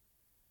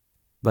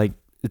 Like,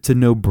 it's a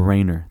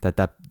no-brainer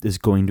that is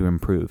going to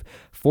improve.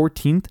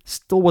 14th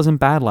still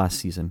wasn't bad last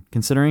season,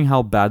 considering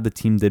how bad the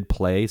team did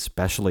play,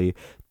 especially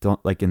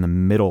like in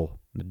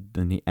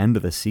the end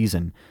of the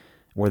season,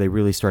 where they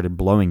really started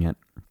blowing it.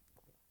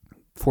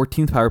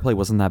 14th power play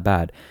wasn't that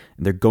bad.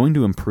 And they're going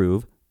to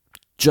improve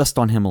just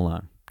on him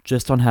alone,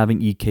 just on having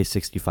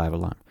EK65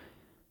 alone.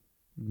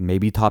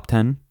 Maybe top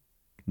 10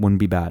 wouldn't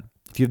be bad.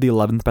 If you have the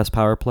 11th best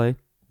power play,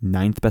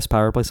 9th best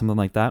power play, something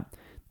like that,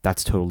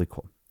 that's totally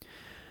cool.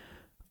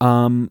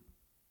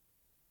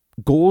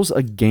 Goals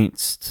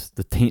against,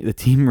 the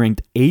team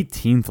ranked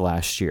 18th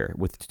last year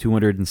with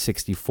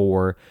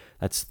 264.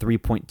 That's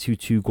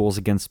 3.22 goals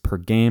against per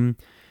game.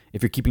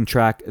 If you're keeping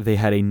track, they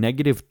had a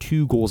negative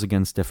 2 goals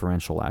against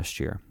differential last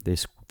year.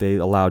 They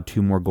allowed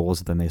 2 more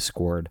goals than they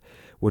scored,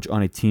 which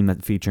on a team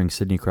that featuring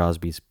Sidney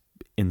Crosby is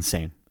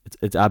insane.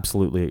 It's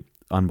absolutely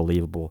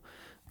unbelievable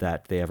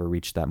that they ever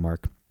reached that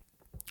mark.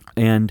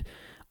 And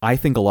I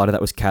think a lot of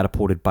that was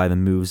catapulted by the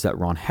moves that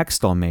Ron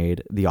Hextall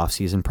made the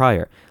offseason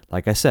prior.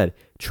 Like I said,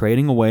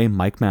 trading away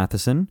Mike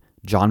Matheson,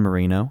 John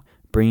Marino,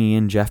 bringing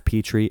in Jeff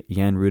Petrie,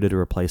 Jan Rutta to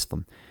replace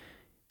them.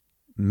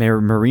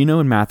 Marino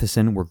and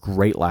Matheson were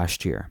great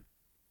last year.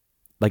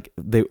 Like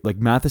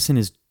Matheson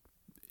is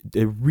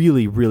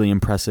really, really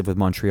impressive with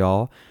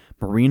Montreal.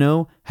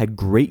 Marino had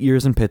great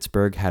years in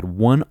Pittsburgh, had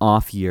one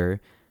off year,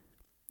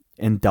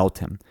 and dealt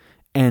him.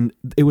 And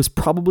it was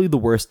probably the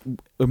worst.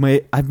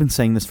 I've been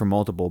saying this for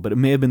multiple, but it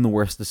may have been the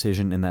worst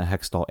decision in that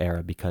Hextall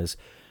era because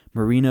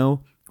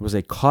Marino was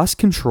a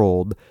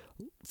cost-controlled,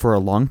 for a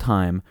long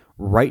time,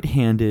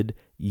 right-handed,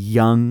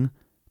 young,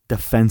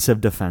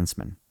 defensive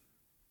defenseman.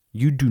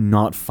 You do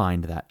not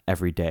find that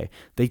every day.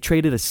 They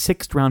traded a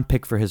 6th-round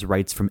pick for his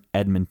rights from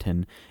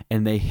Edmonton,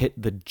 and they hit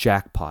the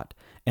jackpot.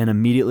 And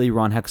immediately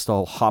Ron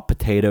Hextall hot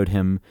potatoed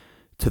him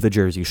to the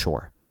Jersey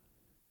Shore.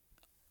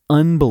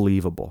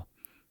 Unbelievable.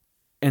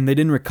 And they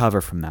didn't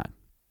recover from that.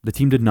 The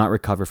team did not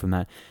recover from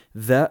that.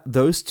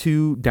 Those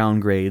 2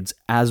 downgrades,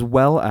 as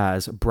well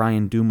as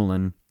Brian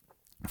Dumoulin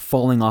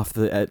falling off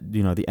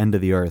the end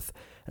of the earth,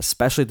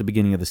 especially at the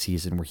beginning of the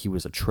season where he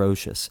was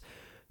atrocious,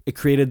 it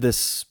created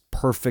this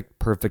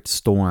perfect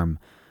storm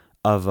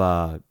of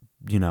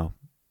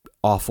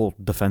awful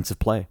defensive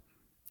play.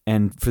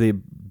 And for the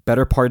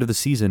better part of the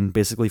season,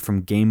 basically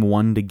from game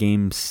 1 to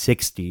game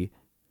 60,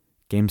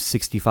 game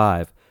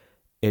 65,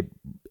 it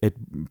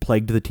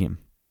plagued the team.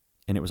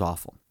 And it was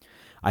awful.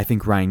 I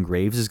think Ryan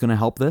Graves is going to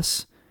help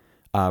this.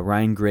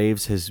 Ryan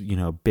Graves has,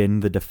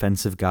 been the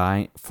defensive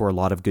guy for a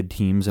lot of good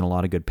teams and a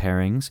lot of good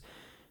pairings.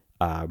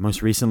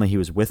 Most recently, he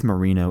was with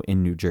Marino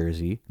in New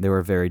Jersey. They were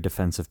a very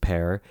defensive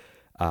pair,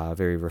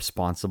 very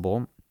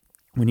responsible.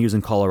 When he was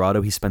in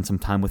Colorado, he spent some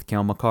time with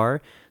Cale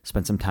Makar,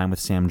 spent some time with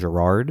Sam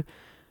Girard.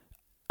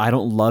 I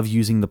don't love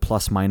using the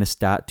plus-minus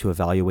stat to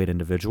evaluate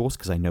individuals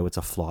because I know it's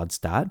a flawed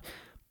stat,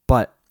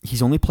 but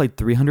he's only played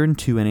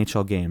 302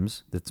 NHL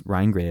games, that's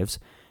Ryan Graves,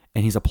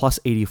 and he's a plus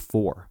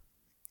 84.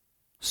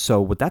 So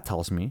what that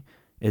tells me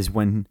is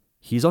when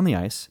he's on the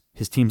ice,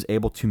 his team's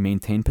able to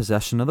maintain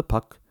possession of the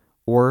puck,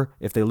 or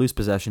if they lose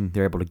possession,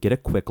 they're able to get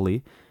it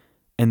quickly,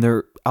 and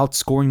they're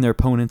outscoring their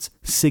opponents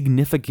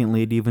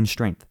significantly at even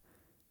strength.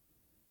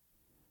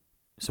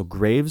 So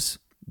Graves,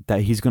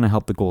 that he's going to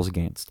help the goals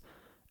against,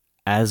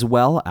 as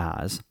well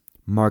as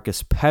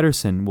Marcus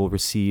Pettersson will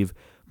receive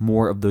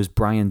more of those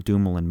Brian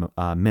Dumoulin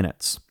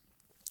minutes.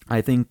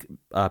 I think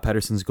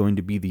Pettersson's going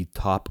to be the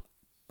top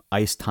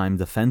ice time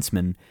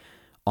defenseman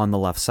on the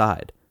left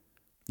side.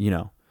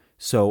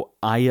 So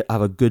I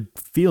have a good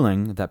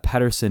feeling that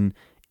Pettersson,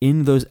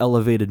 in those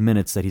elevated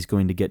minutes that he's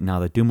going to get now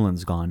that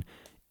Dumoulin's gone,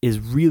 is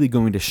really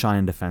going to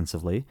shine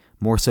defensively,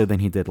 more so than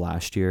he did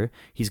last year.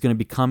 He's going to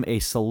become a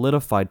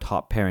solidified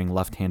top pairing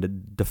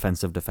left-handed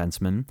defensive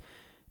defenseman.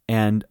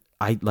 And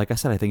like I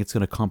said, I think it's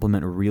going to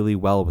complement really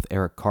well with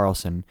Erik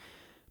Karlsson.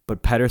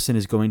 But Pettersson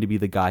is going to be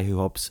the guy who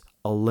helps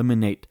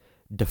eliminate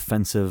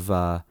defensive,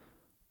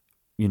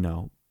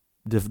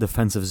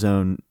 defensive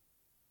zone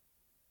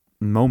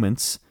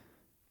moments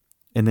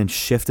and then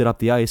shift it up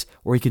the ice,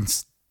 or he can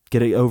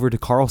get it over to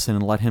Karlsson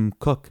and let him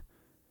cook.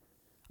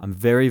 I'm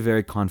very,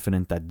 very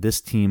confident that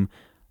this team,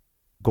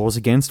 goals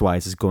against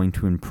wise, is going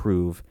to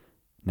improve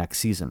next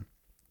season.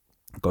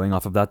 Going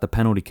off of that, the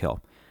penalty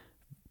kill.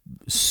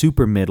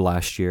 Super mid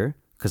last year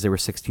because they were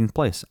 16th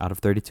place out of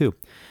 32.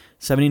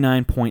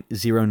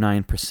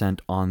 79.09%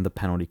 on the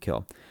penalty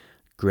kill.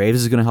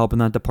 Graves is going to help in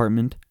that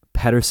department.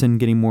 Pettersson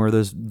getting more of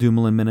those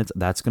Dumoulin minutes,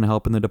 that's going to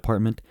help in the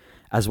department,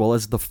 as well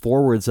as the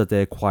forwards that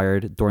they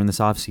acquired during this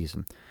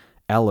offseason.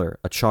 Eller,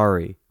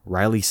 Achari,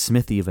 Riley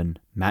Smith even,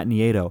 Matt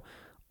Nieto,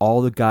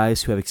 all the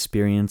guys who have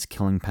experience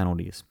killing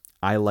penalties.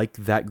 I like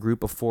that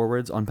group of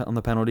forwards on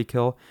the penalty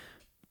kill,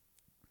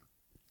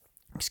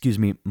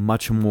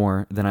 much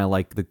more than I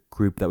like the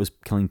group that was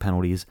killing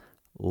penalties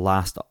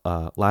last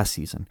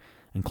season,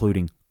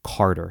 including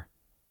Carter,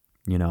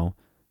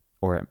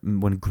 or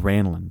when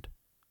Granlund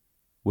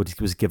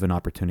was given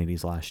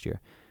opportunities last year.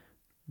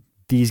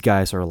 These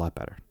guys are a lot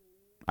better.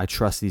 I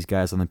trust these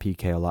guys on the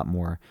PK a lot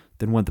more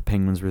than what the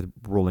Penguins were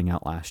rolling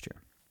out last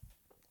year.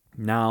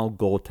 Now,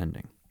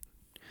 goaltending.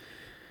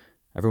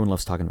 Everyone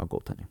loves talking about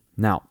goaltending.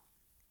 Now,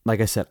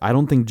 like I said, I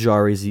don't think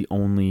Jarry is the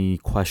only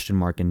question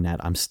mark in net.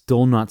 I'm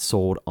still not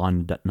sold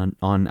on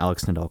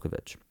Alex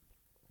Nedeljkovic.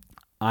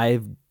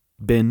 I've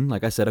been,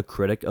 like I said, a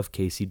critic of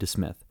Casey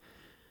DeSmith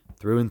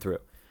through and through.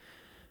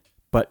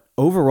 But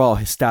overall,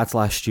 his stats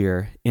last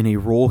year, in a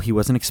role he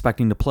wasn't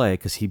expecting to play,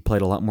 because he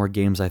played a lot more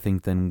games, I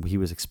think, than he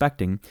was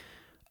expecting,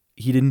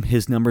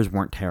 his numbers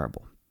weren't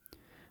terrible.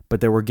 But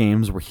there were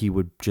games where he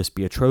would just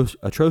be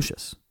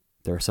atrocious.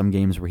 There are some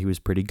games where he was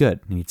pretty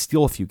good, and he'd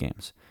steal a few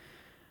games.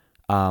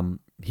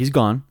 He's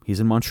gone. He's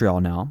in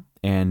Montreal now,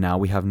 and now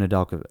we have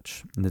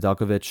Nedeljkovic.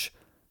 Nedeljkovic,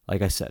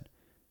 like I said,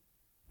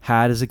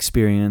 had his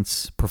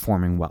experience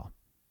performing well.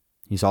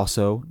 He's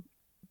also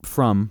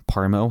from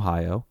Parma,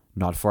 Ohio,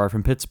 not far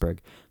from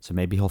Pittsburgh, so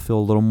maybe he'll feel a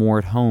little more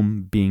at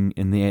home being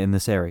in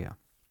this area.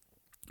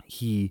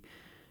 He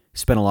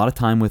spent a lot of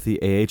time with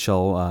the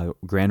AHL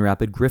Grand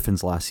Rapids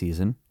Griffins last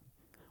season,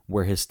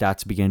 where his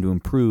stats began to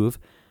improve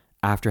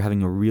after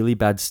having a really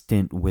bad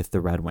stint with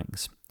the Red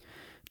Wings.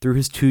 Through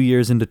his 2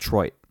 years in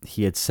Detroit,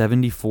 he had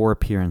 74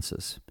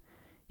 appearances.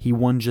 He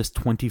won just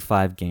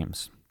 25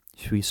 games,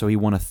 so he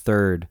won a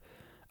third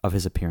of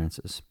his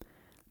appearances.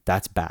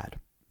 That's bad.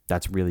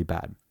 That's really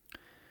bad.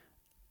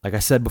 Like I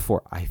said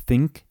before, I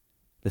think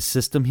the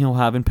system he'll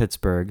have in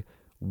Pittsburgh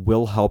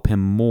will help him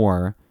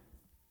more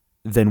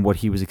than what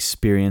he was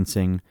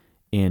experiencing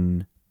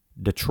in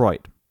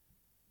Detroit.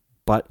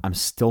 But I'm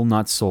still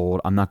not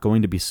sold. I'm not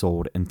going to be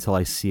sold until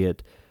I see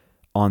it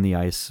on the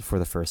ice for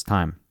the first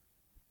time.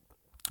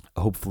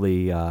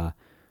 Hopefully, no,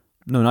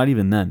 not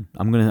even then.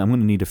 I'm gonna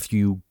need a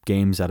few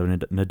games out of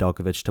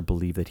Nedeljkovic to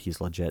believe that he's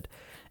legit.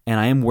 And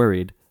I am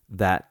worried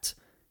that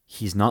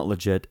he's not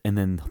legit, and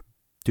then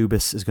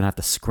Dubas is going to have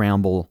to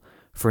scramble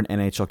for an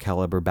NHL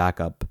caliber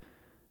backup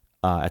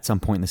at some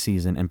point in the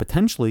season, and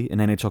potentially an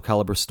NHL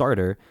caliber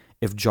starter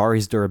if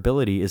Jarry's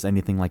durability is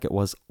anything like it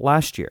was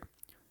last year.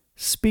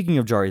 Speaking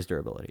of Jarry's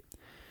durability,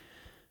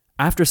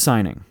 after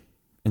signing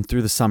and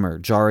through the summer,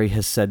 Jarry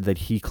has said that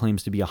he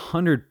claims to be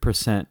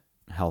 100%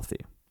 healthy,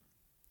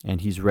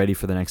 and he's ready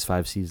for the next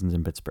 5 seasons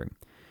in Pittsburgh.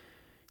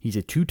 He's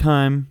a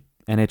 2-time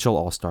NHL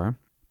All-Star,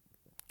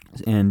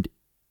 and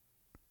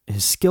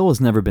his skill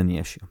has never been the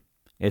issue.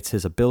 It's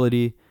his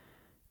ability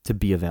to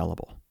be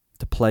available,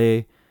 to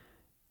play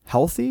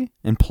healthy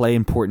and play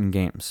important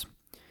games.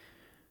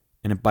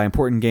 And by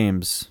important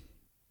games,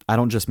 I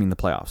don't just mean the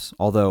playoffs.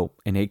 Although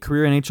in 8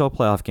 career NHL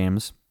playoff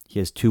games, he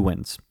has 2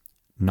 wins.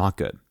 Not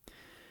good.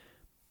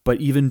 But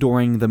even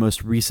during the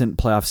most recent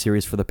playoff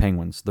series for the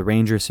Penguins, the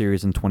Rangers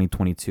series in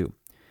 2022,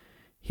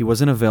 he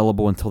wasn't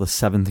available until the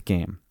 7th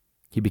game.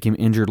 He became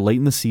injured late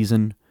in the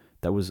season.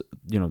 That was,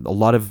 a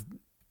lot of,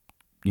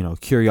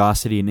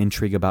 curiosity and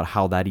intrigue about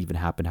how that even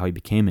happened, how he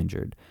became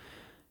injured.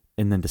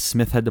 And then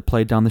DeSmith had to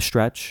play down the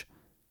stretch.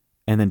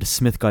 And then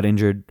DeSmith got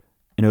injured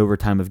in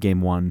overtime of game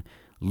 1.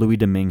 Louis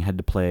Domingue had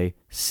to play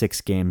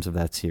 6 games of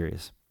that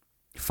series.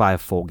 5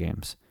 full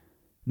games.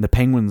 And the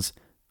Penguins'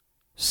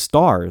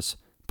 stars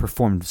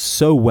performed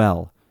so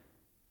well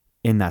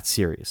in that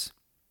series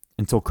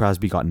until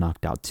Crosby got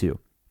knocked out too.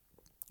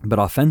 But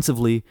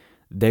offensively,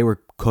 they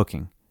were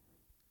cooking.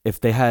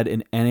 If they had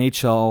an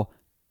NHL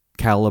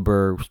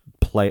caliber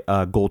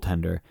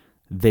goaltender,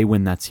 they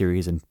win that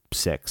series in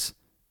 6,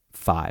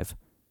 5.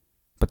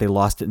 But they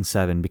lost it in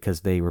 7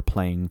 because they were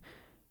playing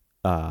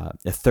a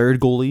third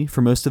goalie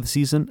for most of the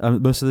season,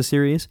 most of the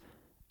series,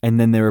 and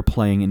then they were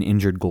playing an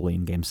injured goalie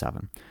in Game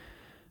 7.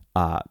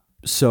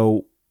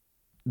 So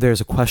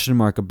there's a question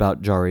mark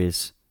about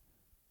Jarry's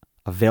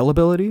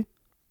availability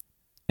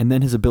and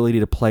then his ability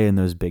to play in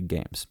those big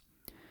games.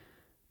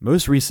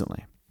 Most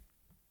recently,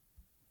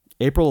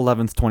 April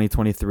 11th,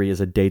 2023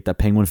 is a date that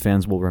Penguin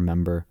fans will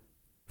remember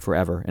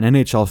forever, and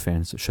NHL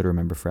fans should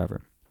remember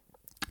forever.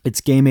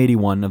 It's Game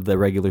 81 of the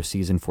regular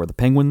season for the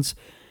Penguins.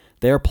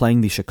 They are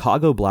playing the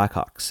Chicago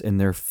Blackhawks in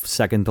their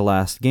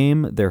second-to-last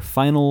game, their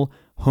final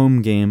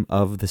home game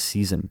of the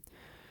season.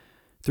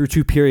 Through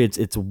 2 periods,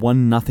 it's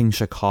 1-0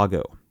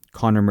 Chicago.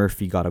 Connor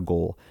Murphy got a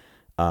goal,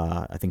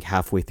 I think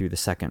halfway through the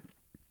second.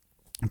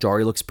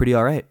 Jarry looks pretty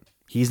all right.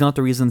 He's not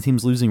the reason the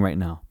team's losing right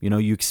now.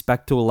 You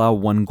expect to allow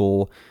 1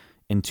 goal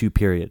in 2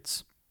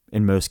 periods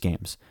in most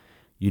games.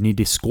 You need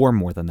to score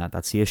more than that.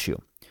 That's the issue.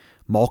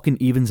 Malkin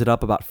evens it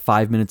up about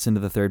 5 minutes into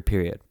the 3rd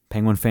period.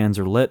 Penguin fans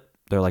are lit.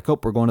 They're like,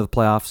 we're going to the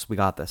playoffs. We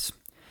got this.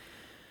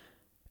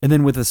 And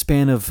then with a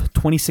span of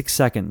 26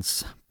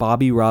 seconds,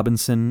 Bobby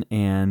Robinson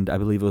and I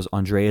believe it was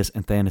Andreas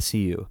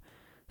Athanasiou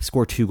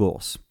score 2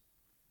 goals.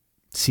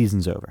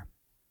 Season's over.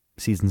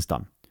 Season's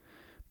done.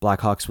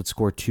 Blackhawks would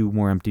score 2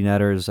 more empty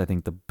netters. I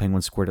think the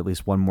Penguins scored at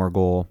least 1 more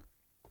goal.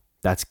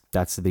 That's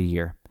the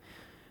year.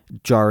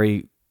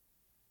 Jarry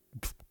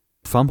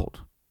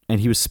fumbled, and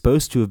he was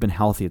supposed to have been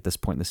healthy at this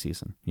point in the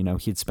season.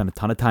 He'd spent a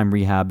ton of time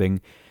rehabbing.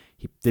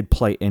 He did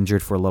play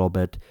injured for a little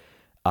bit,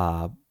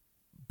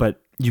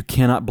 but you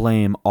cannot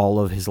blame all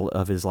of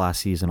his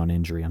last season on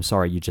injury. I'm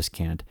sorry, you just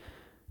can't.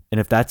 And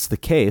if that's the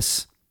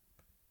case,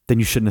 then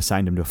you shouldn't have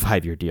signed him to a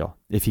 5-year deal.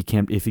 If he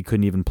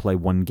couldn't even play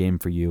 1 game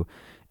for you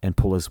and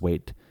pull his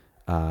weight,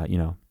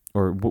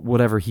 or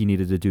whatever he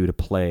needed to do to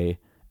play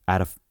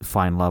at a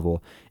fine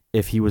level.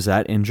 If he was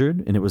that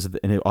injured, and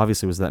it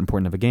obviously was that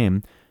important of a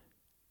game,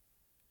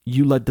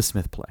 you let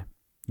DeSmith play.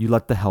 You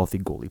let the healthy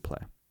goalie play.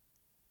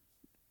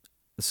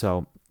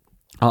 So,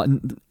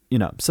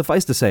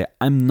 suffice to say,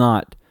 I'm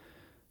not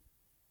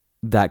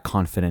that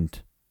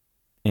confident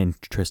in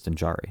Tristan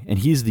Jarry, and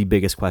he's the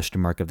biggest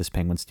question mark of this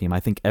Penguins team. I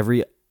think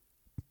every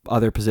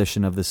other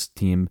position of this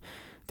team,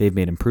 they've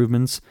made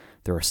improvements.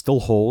 There are still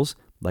holes.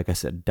 Like I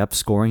said, depth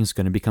scoring is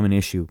going to become an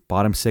issue.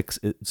 Bottom 6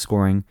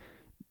 scoring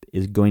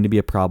is going to be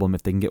a problem.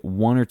 If they can get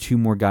 1 or 2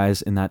 more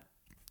guys in that,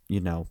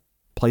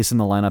 place in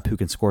the lineup who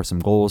can score some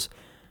goals,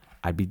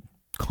 I'd be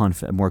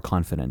more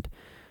confident.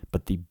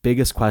 But the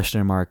biggest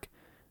question mark,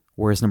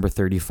 where's number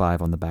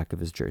 35 on the back of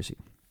his jersey?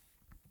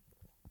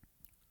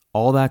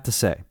 All that to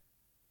say,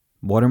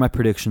 what are my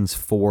predictions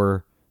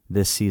for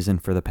this season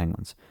for the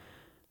Penguins?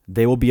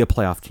 They will be a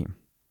playoff team.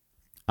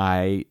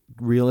 I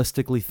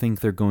realistically think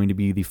they're going to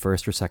be the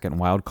first or second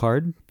wild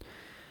card.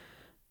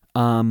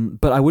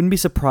 But I wouldn't be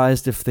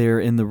surprised if they're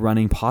in the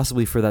running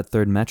possibly for that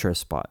third Metro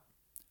spot.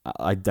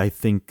 I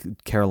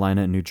think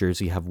Carolina and New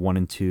Jersey have 1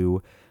 and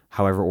 2,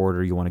 however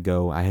order you want to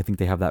go. I think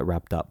they have that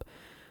wrapped up.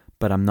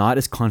 But I'm not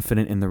as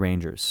confident in the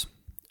Rangers.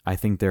 I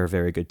think they're a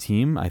very good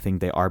team. I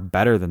think they are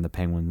better than the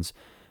Penguins,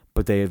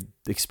 but they have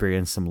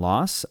experienced some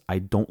loss. I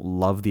don't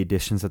love the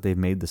additions that they've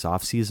made this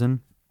offseason,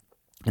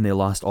 and they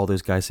lost all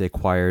those guys they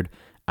acquired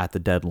at the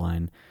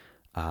deadline.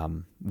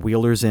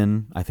 Wheeler's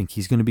in. I think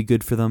he's going to be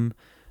good for them.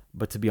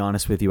 But to be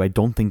honest with you, I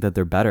don't think that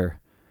they're better.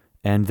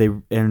 And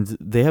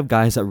they have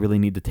guys that really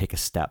need to take a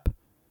step.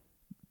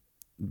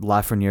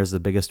 Lafreniere's the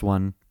biggest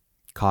one.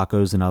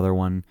 Kakko's another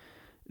one.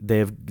 They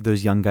have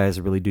those young guys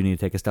that really do need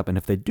to take a step. And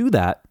if they do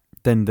that,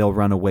 then they'll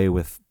run away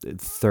with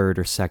third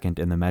or second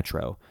in the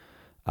Metro,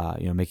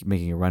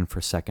 making a run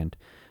for second.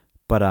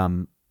 But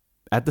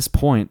at this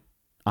point,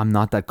 I'm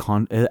not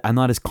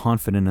as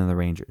confident in the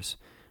Rangers.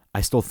 I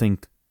still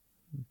think,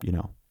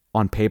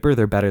 on paper,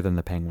 they're better than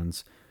the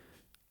Penguins.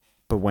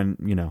 But when,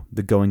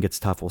 the going gets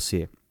tough, we'll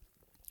see.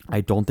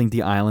 I don't think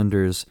the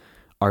Islanders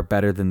are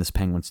better than this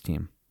Penguins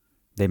team.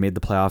 They made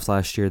the playoffs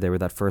last year. They were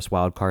that first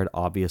wild card,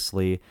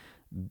 obviously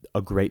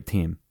a great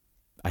team.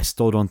 I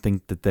still don't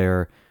think that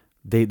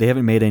they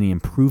haven't made any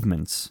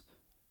improvements.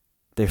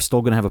 They're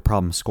still going to have a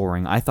problem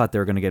scoring. I thought they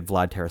were going to get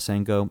Vlad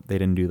Tarasenko. They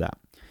didn't do that.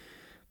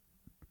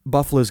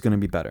 Buffalo's going to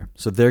be better.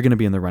 So they're going to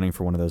be in the running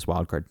for one of those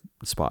wild card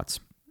spots.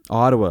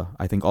 Ottawa,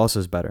 I think, also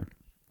is better.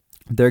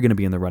 They're going to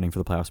be in the running for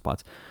the playoff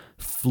spots.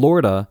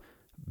 Florida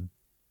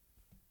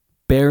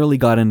barely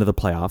got into the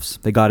playoffs.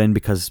 They got in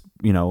because,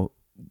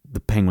 the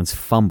Penguins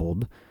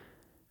fumbled.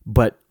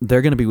 But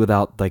they're going to be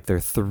without like their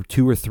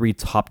 2 or 3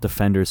 top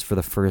defenders for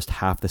the first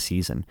half the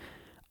season.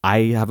 I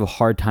have a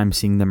hard time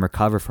seeing them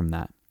recover from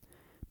that.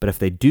 But if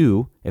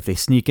they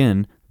sneak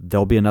in,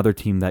 they'll be another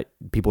team that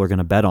people are going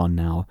to bet on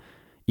now.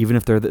 Even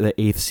if they're the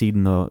 8th seed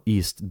in the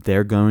East,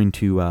 they're going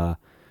to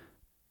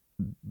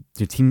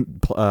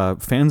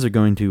fans are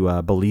going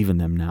to believe in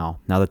them now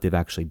that they've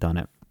actually done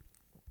it.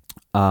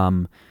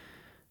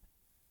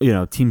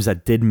 Teams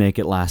that did make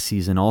it last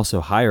season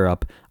also higher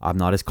up, I'm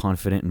not as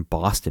confident in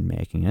Boston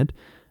making it.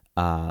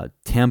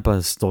 Tampa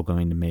is still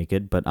going to make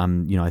it, but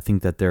I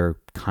think that they're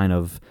kind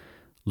of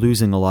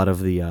losing a lot of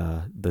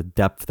the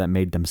depth that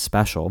made them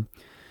special.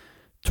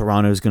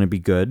 Toronto is going to be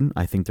good.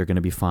 I think they're going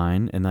to be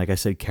fine. And like I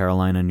said,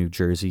 Carolina, New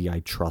Jersey,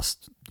 I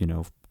trust,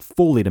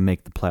 fully to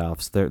make the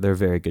playoffs. They're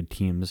very good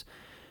teams.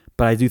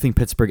 But I do think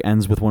Pittsburgh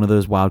ends with one of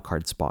those wild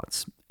card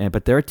spots.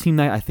 But they're a team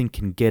that I think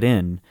can get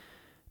in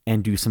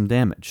and do some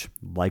damage,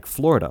 like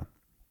Florida.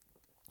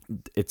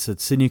 It's a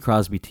Sidney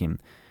Crosby team.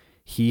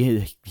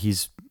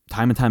 He's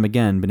time and time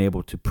again been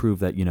able to prove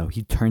that,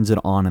 he turns it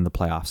on in the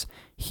playoffs.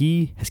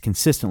 He has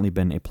consistently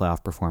been a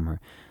playoff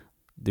performer.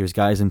 There's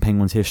guys in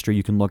Penguins history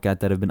you can look at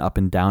that have been up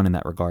and down in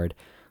that regard.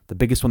 The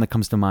biggest one that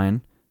comes to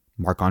mind,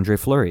 Marc-Andre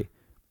Fleury.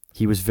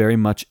 He was very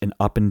much an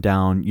up and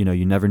down,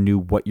 you never knew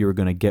what you were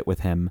going to get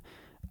with him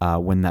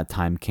when that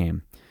time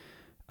came,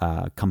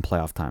 come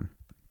playoff time.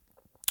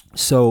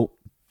 So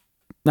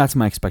that's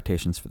my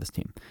expectations for this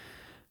team.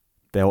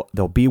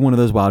 They'll be one of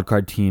those wild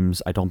card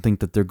teams. I don't think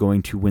that they're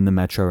going to win the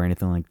Metro or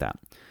anything like that.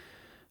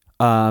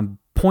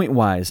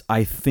 Point-wise,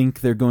 I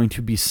think they're going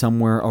to be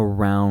somewhere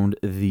around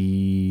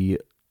the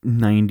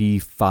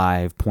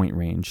 95-point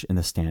range in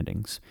the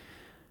standings.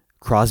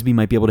 Crosby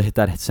might be able to hit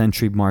that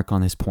century mark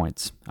on his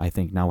points, I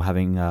think, now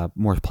having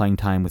more playing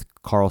time with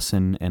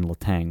Carlson and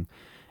Letang.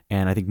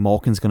 And I think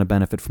Malkin's going to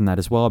benefit from that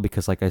as well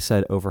because, like I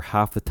said, over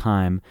half the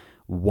time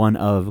one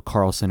of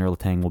Carlson or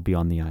Letang will be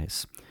on the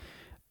ice.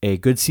 A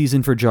good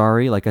season for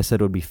Jarry, like I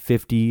said, would be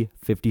 50,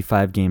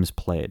 55 games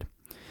played.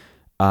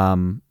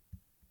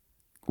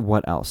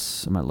 What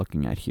else am I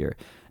looking at here?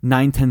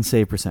 9-10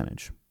 save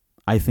percentage.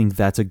 I think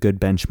that's a good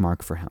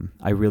benchmark for him.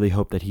 I really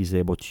hope that he's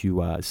able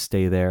to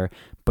stay there.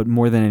 But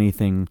more than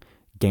anything,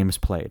 games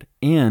played.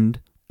 And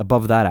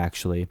above that,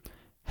 actually,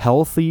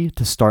 healthy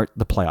to start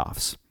the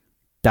playoffs.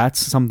 That's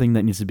something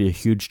that needs to be a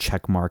huge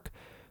check mark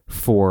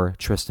for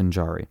Tristan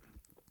Jarry.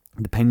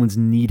 The Penguins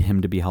need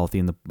him to be healthy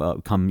in the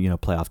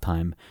playoff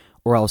time,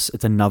 or else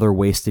it's another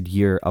wasted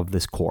year of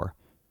this core.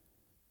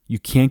 You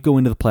can't go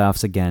into the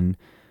playoffs again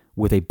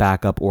with a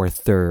backup or a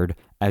third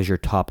as your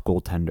top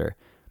goaltender.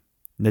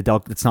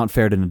 It's not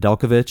fair to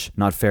Nedeljkovic,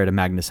 not fair to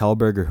Magnus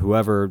Hellberg or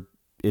whoever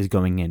is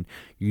going in.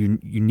 You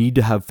need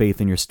to have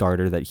faith in your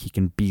starter that he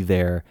can be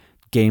there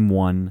game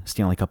one,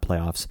 Stanley Cup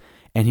playoffs,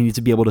 and he needs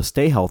to be able to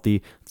stay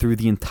healthy through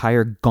the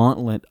entire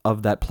gauntlet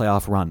of that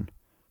playoff run.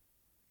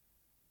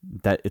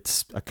 That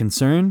it's a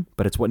concern,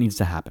 but it's what needs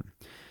to happen.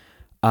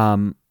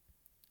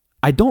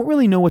 I don't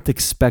really know what to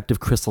expect of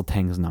Chris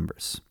Letang's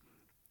numbers,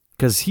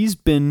 because he's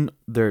been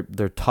their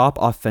top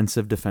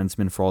offensive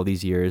defenseman for all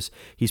these years.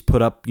 He's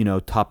put up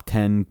top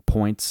 10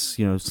 points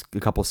a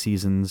couple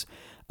seasons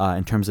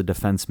in terms of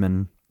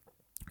defensemen.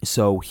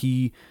 So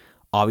he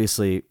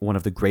obviously one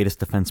of the greatest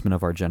defensemen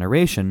of our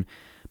generation.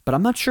 But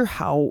I'm not sure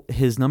how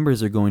his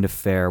numbers are going to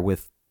fare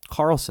with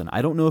Carlson.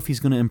 I don't know if he's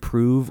going to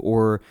improve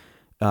or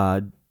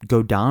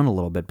go down a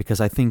little bit, because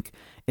I think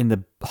in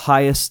the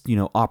highest,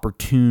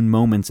 opportune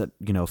moments at,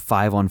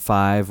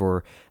 5-on-5,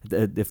 or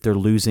if they're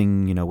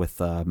losing,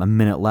 with a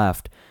minute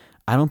left,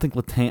 I don't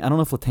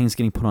know if Letang's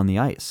getting put on the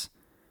ice.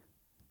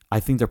 I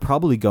think they're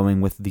probably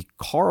going with the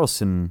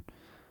Carlson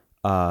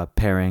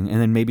pairing,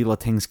 and then maybe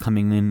Letang's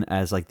coming in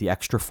as like the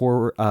extra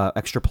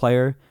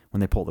player when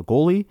they pull the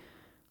goalie.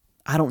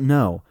 I don't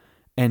know.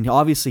 And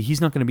obviously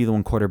he's not going to be the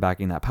one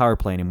quarterbacking that power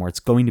play anymore. It's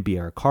going to be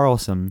Erik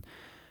Karlsson.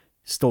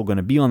 Still going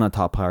to be on that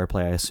top power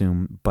play, I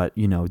assume, but,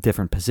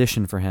 different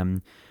position for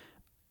him.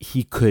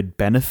 He could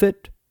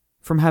benefit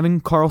from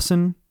having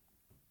Karlsson,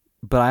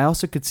 but I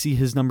also could see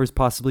his numbers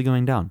possibly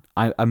going down.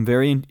 I'm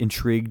very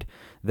intrigued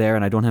there,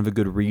 and I don't have a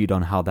good read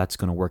on how that's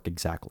going to work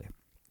exactly.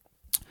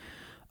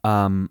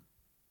 Raquel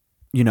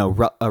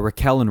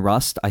and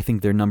Rust, I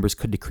think their numbers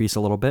could decrease a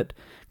little bit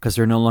because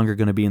they're no longer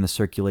going to be in the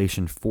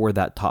circulation for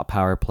that top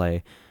power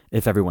play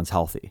if everyone's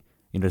healthy.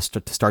 To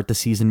start the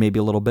season maybe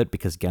a little bit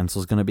because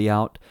Gensel's going to be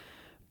out.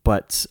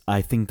 But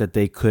I think that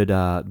they could,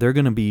 they're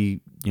going to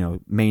be,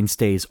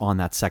 mainstays on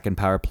that second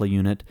power play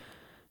unit.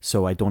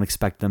 So I don't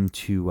expect them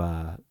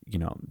to,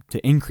 to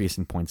increase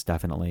in points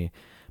definitely.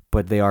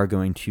 But they are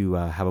going to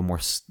have a more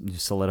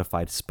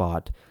solidified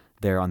spot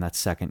there on that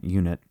second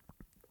unit.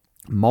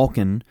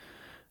 Malkin,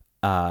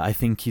 I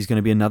think he's going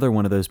to be another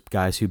one of those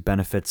guys who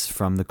benefits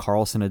from the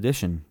Karlsson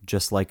addition,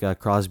 just like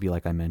Crosby,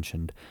 like I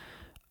mentioned.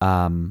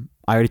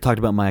 I already talked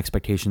about my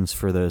expectations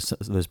for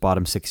those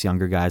bottom six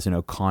younger guys,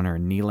 O'Connor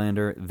and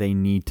Nylander. They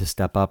need to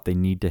step up. They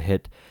need to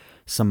hit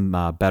some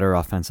better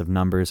offensive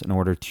numbers in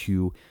order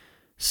to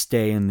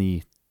stay in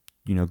the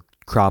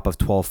crop of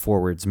 12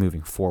 forwards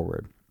moving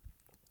forward.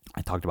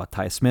 I talked about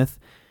Ty Smith.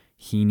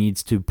 He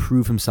needs to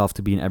prove himself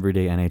to be an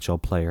everyday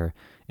NHL player,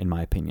 in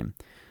my opinion.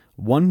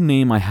 One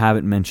name I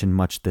haven't mentioned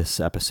much this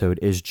episode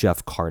is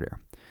Jeff Carter.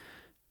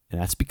 And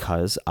that's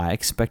because I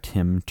expect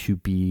him to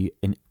be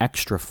an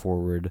extra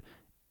forward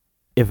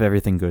if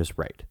everything goes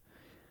right.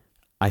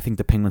 I think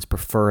the Penguins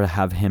prefer to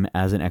have him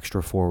as an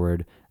extra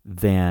forward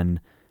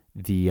than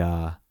the,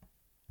 an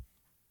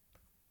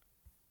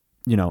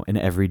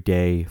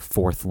everyday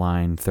fourth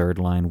line, third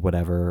line,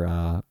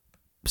 whatever,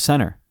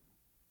 center.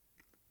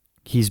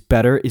 He's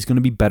better. He's going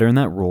to be better in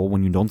that role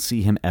when you don't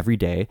see him every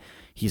day.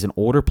 He's an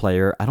older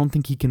player. I don't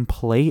think he can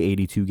play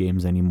 82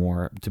 games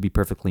anymore, to be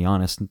perfectly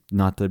honest,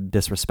 not to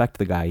disrespect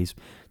the guy. He's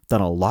done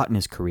a lot in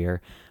his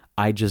career.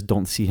 I just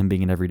don't see him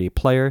being an everyday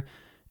player,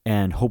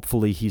 and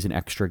hopefully he's an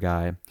extra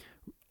guy,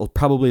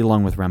 probably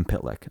along with Rem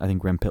Pitlick. I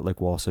think Rem Pitlick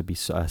will also be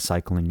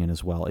cycling in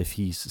as well. If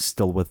he's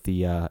still with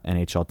the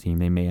NHL team,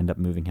 they may end up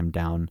moving him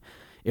down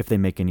if they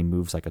make any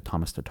moves like a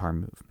Thomas Tatar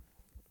move.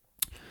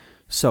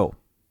 So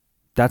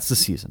that's the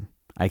season.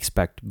 I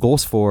expect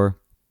goals for,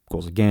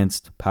 goals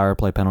against, power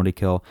play, penalty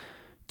kill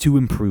to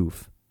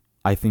improve.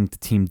 I think the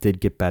team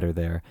did get better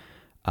there,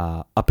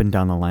 up and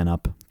down the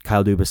lineup.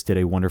 Kyle Dubas did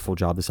a wonderful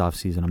job this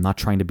offseason. I'm not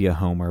trying to be a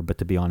homer, but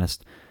to be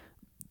honest,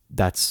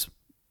 that's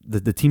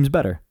the team's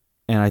better.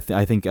 And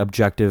I think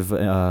objective,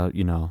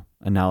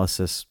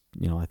 analysis,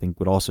 I think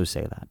would also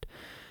say that.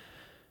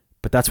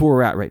 But that's where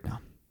we're at right now.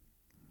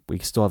 We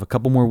still have a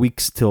couple more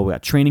weeks till we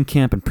got training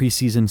camp and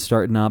preseason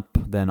starting up.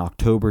 Then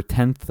October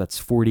 10th, that's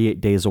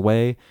 48 days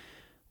away.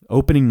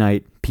 Opening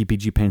night,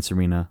 PPG Paints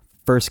Arena,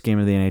 first game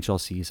of the NHL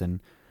season.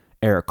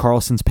 Erik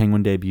Karlsson's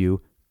Penguin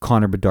debut,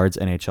 Connor Bedard's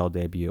NHL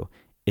debut.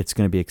 It's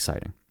going to be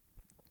exciting.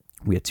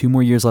 We have 2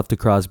 more years left to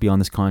Crosby on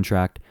this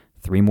contract,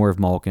 3 more of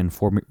Malkin,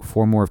 4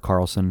 more of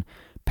Karlsson.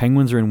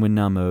 Penguins are in win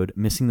now mode.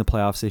 Missing the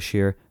playoffs this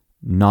year,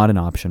 not an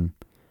option.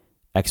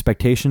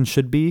 Expectations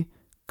should be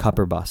cup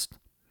or bust.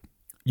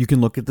 You can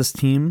look at this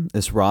team,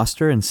 this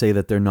roster, and say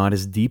that they're not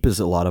as deep as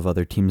a lot of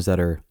other teams that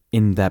are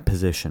in that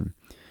position.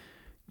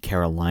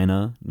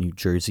 Carolina, New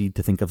Jersey,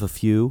 to think of a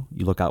few.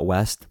 You look out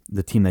west,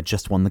 the team that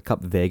just won the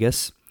cup,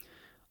 Vegas,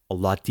 a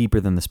lot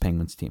deeper than this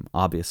Penguins team,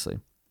 obviously.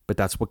 But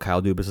that's what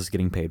Kyle Dubas is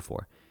getting paid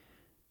for.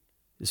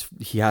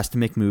 He has to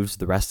make moves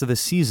the rest of the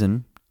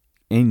season,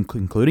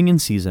 including in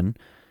season,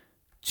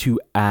 to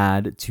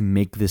add to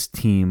make this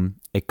team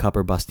a cup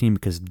or bust team,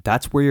 because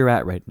that's where you're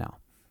at right now.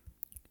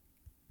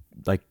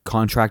 Like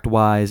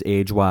contract-wise,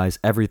 age-wise,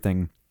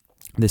 everything.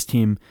 This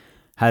team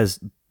has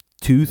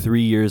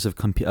 2-3 years of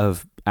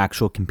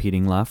actual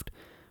competing left,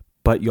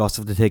 but you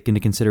also have to take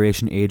into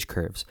consideration age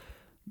curves.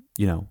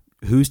 You know,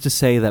 who's to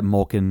say that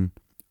Malkin,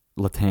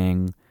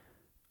 Letang,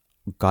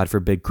 God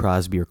forbid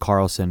Crosby or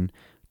Carlson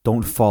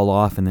don't fall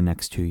off in the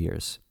next 2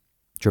 years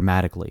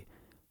dramatically?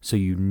 So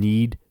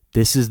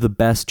this is the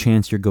best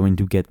chance you're going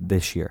to get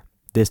this year.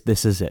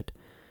 This is it.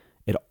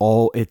 It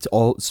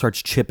all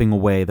starts chipping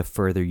away the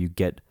further you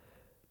get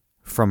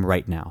from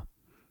right now.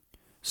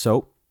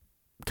 So,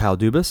 Kyle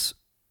Dubas,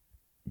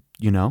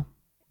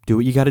 do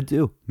what you got to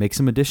do. Make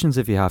some additions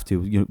if you have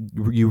to.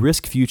 You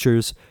risk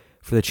futures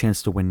for the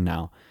chance to win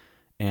now.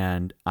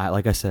 And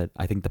like I said,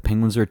 I think the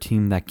Penguins are a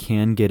team that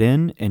can get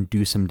in and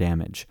do some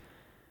damage.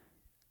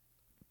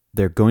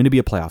 They're going to be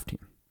a playoff team.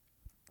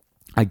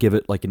 I give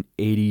it like an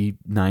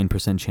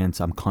 89%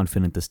 chance. I'm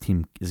confident this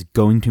team is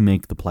going to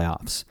make the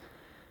playoffs.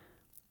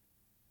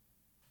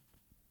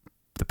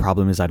 The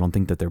problem is I don't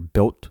think that they're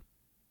built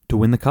to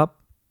win the cup.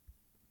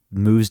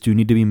 Moves do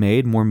need to be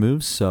made, more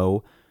moves,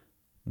 so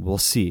we'll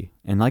see.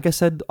 And like I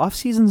said, the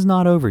offseason's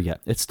not over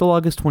yet. It's still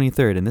August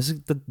 23rd, and this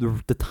is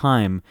the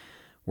time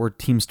where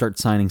teams start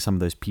signing some of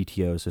those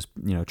PTOs,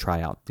 those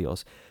tryout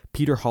deals.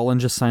 Peter Holland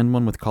just signed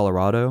one with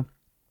Colorado,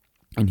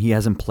 and he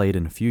hasn't played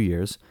in a few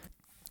years.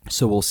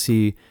 So we'll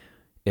see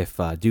if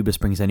Dubas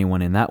brings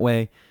anyone in that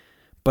way.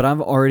 But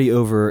I'm already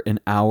over an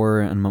hour,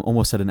 and I'm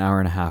almost at an hour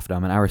and a half now.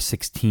 I'm an hour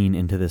 16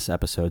 into this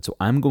episode, so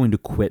I'm going to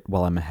quit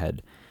while I'm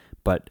ahead.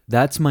 But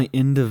that's my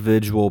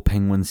individual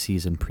Penguins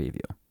season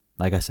preview.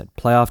 Like I said,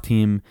 playoff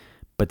team,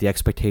 but the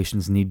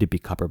expectations need to be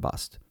cup or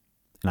bust.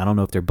 And I don't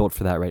know if they're built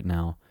for that right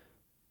now,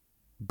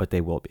 but they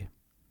will be.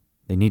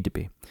 They need to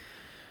be.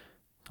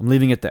 I'm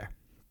leaving it there.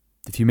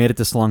 If you made it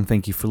this long,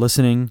 thank you for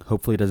listening.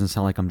 Hopefully it doesn't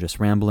sound like I'm just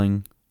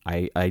rambling.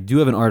 I do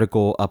have an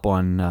article up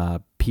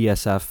on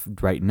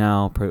PSF right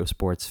now, Pro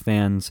Sports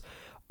Fans,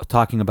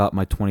 talking about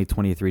my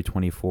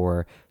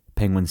 2023-24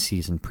 Penguins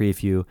season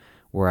preview,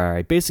 where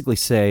I basically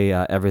say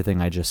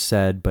everything I just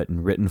said, but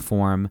in written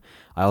form.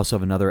 I also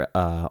have another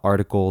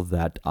article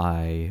that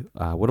I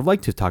would have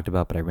liked to have talked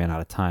about, but I ran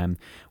out of time,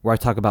 where I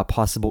talk about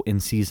possible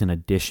in-season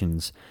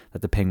additions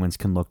that the Penguins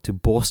can look to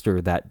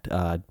bolster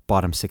that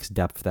bottom six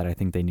depth that I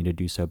think they need to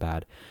do so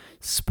bad.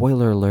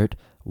 Spoiler alert,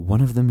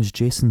 one of them is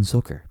Jason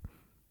Zucker.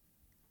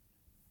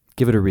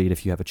 Give it a read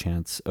if you have a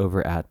chance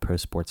over at Pro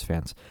Sports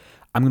Fans.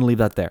 I'm going to leave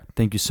that there.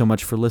 Thank you so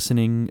much for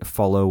listening.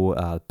 Follow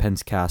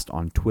PensCast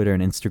on Twitter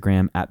and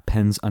Instagram at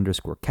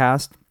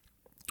Pens_cast.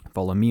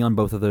 Follow me on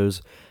both of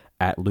those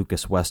at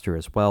Lucas Wester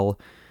as well.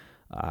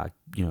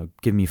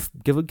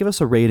 Give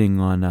us a rating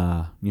on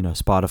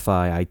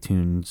Spotify,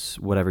 iTunes,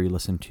 whatever you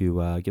listen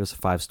to. Give us a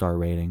 5-star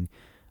rating.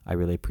 I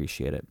really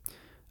appreciate it.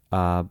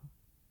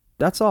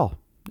 That's all.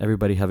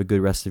 Everybody have a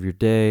good rest of your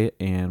day,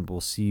 and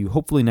we'll see you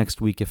hopefully next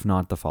week, if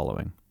not the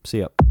following. See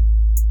ya.